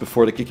points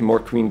before the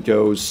Kikimor Queen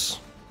goes.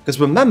 Because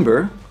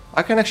remember,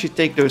 I can actually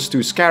take those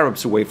 2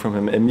 Scarabs away from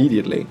him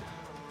immediately.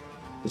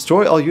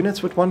 Destroy all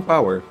units with 1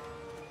 power.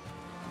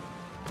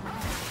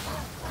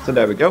 So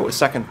there we go, a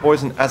second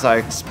poison as I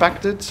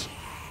expected.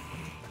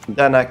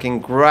 Then I can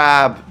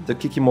grab the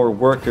Kikimor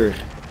Worker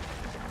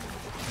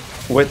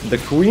with the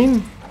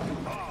Queen.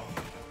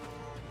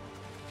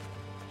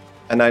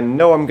 And I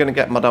know I'm gonna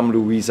get Madame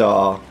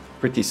Louisa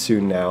pretty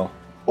soon now.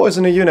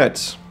 Poison a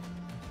unit.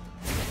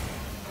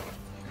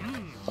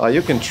 Oh,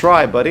 you can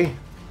try, buddy.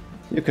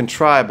 You can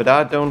try, but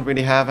I don't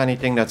really have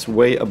anything that's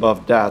way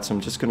above that. So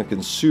I'm just gonna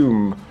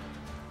consume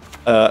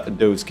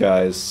those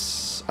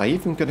guys. I'm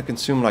even gonna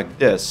consume like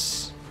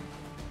this.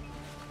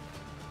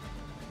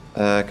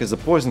 Because the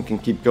poison can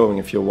keep going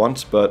if you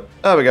want, but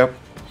there we go.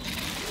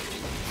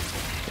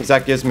 Because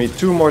that gives me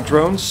 2 more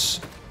drones.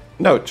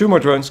 No, 2 more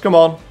drones, come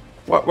on.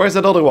 Where's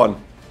that other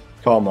one?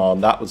 Come on,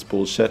 that was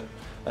bullshit.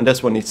 And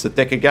this one needs to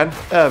tick again.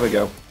 There we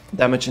go.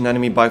 Damage an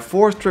enemy by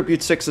 4,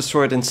 tribute 6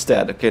 destroyed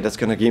instead. Okay, that's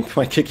gonna give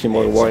my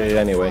Kikimor Warrior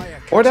anyway.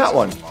 Or that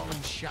one.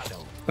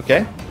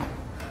 Okay.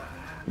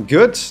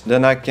 Good,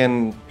 then I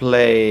can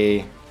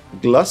play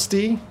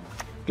Glusty.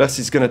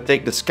 Glusty's gonna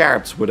take the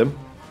Scarabs with him.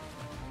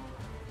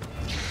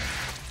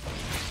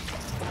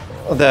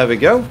 Oh, there we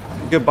go.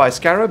 Goodbye,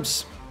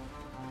 Scarabs.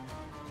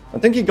 I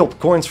think he got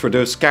coins for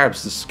those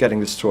Scarabs just getting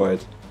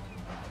destroyed.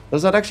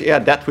 Does that actually... Yeah,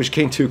 Death Wish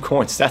gained 2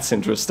 coins. That's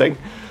interesting.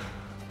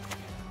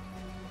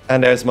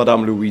 And there's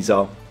Madame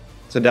Louisa.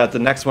 So that the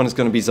next one is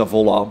going to be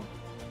Zavola.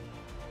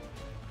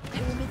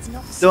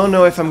 Don't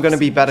know if I'm going to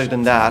be better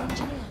than that.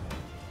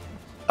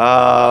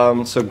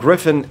 So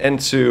Griffin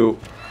into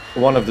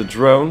one of the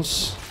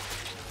drones.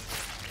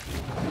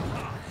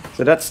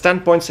 So that's 10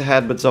 points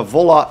ahead, but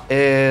Zavola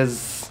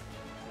is...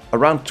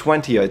 around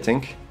 20, I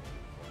think.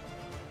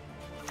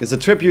 Because the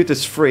tribute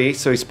is free,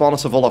 so he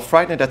spawns a Savola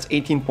Frightener, that's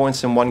 18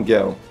 points in one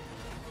go.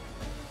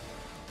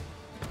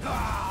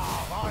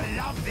 Oh, I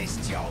love this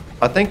job.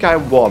 I think I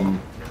won.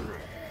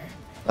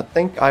 I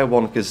think I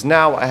won, because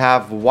now I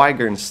have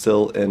Wyvern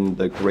still in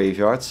the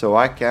graveyard, so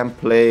I can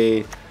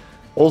play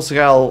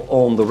Ozrael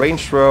on the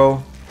range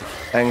throw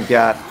and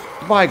get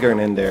Wyvern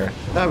in there.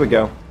 There we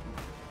go.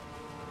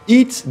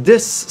 Eat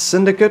this,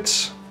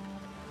 Syndicate.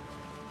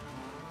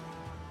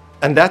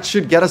 And that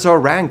should get us our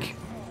rank.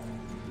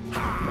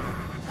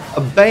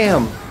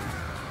 Bam!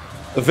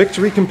 A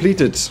victory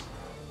completed.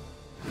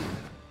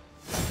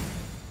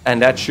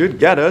 And that should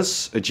get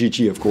us a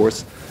GG, of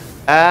course.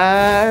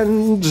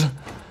 And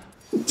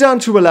down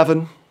to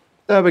 11.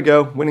 There we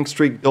go. Winning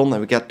streak done. And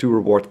we got 2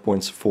 reward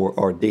points for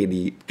our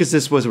daily. Because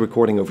this was a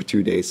recording over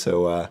 2 days.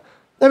 So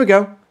there we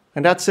go.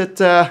 And that's it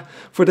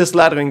for this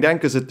laddering then.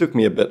 Because it took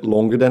me a bit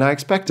longer than I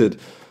expected.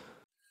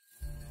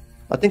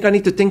 I think I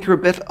need to tinker a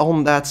bit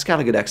on that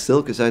Skellige deck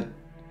still. Because I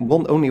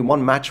won only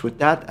 1 match with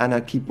that. And I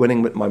keep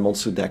winning with my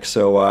monster deck.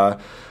 So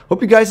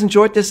hope you guys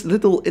enjoyed this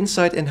little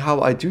insight in how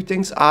I do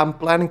things. I'm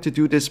planning to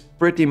do this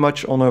pretty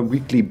much on a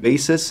weekly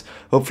basis.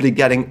 Hopefully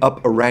getting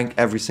up a rank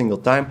every single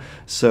time.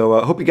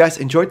 So hope you guys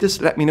enjoyed this.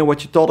 Let me know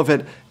what you thought of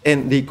it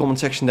in the comment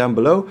section down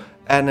below.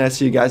 And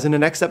see you guys in the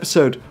next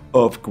episode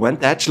of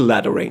GwentEdge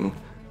Laddering.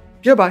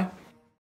 Goodbye.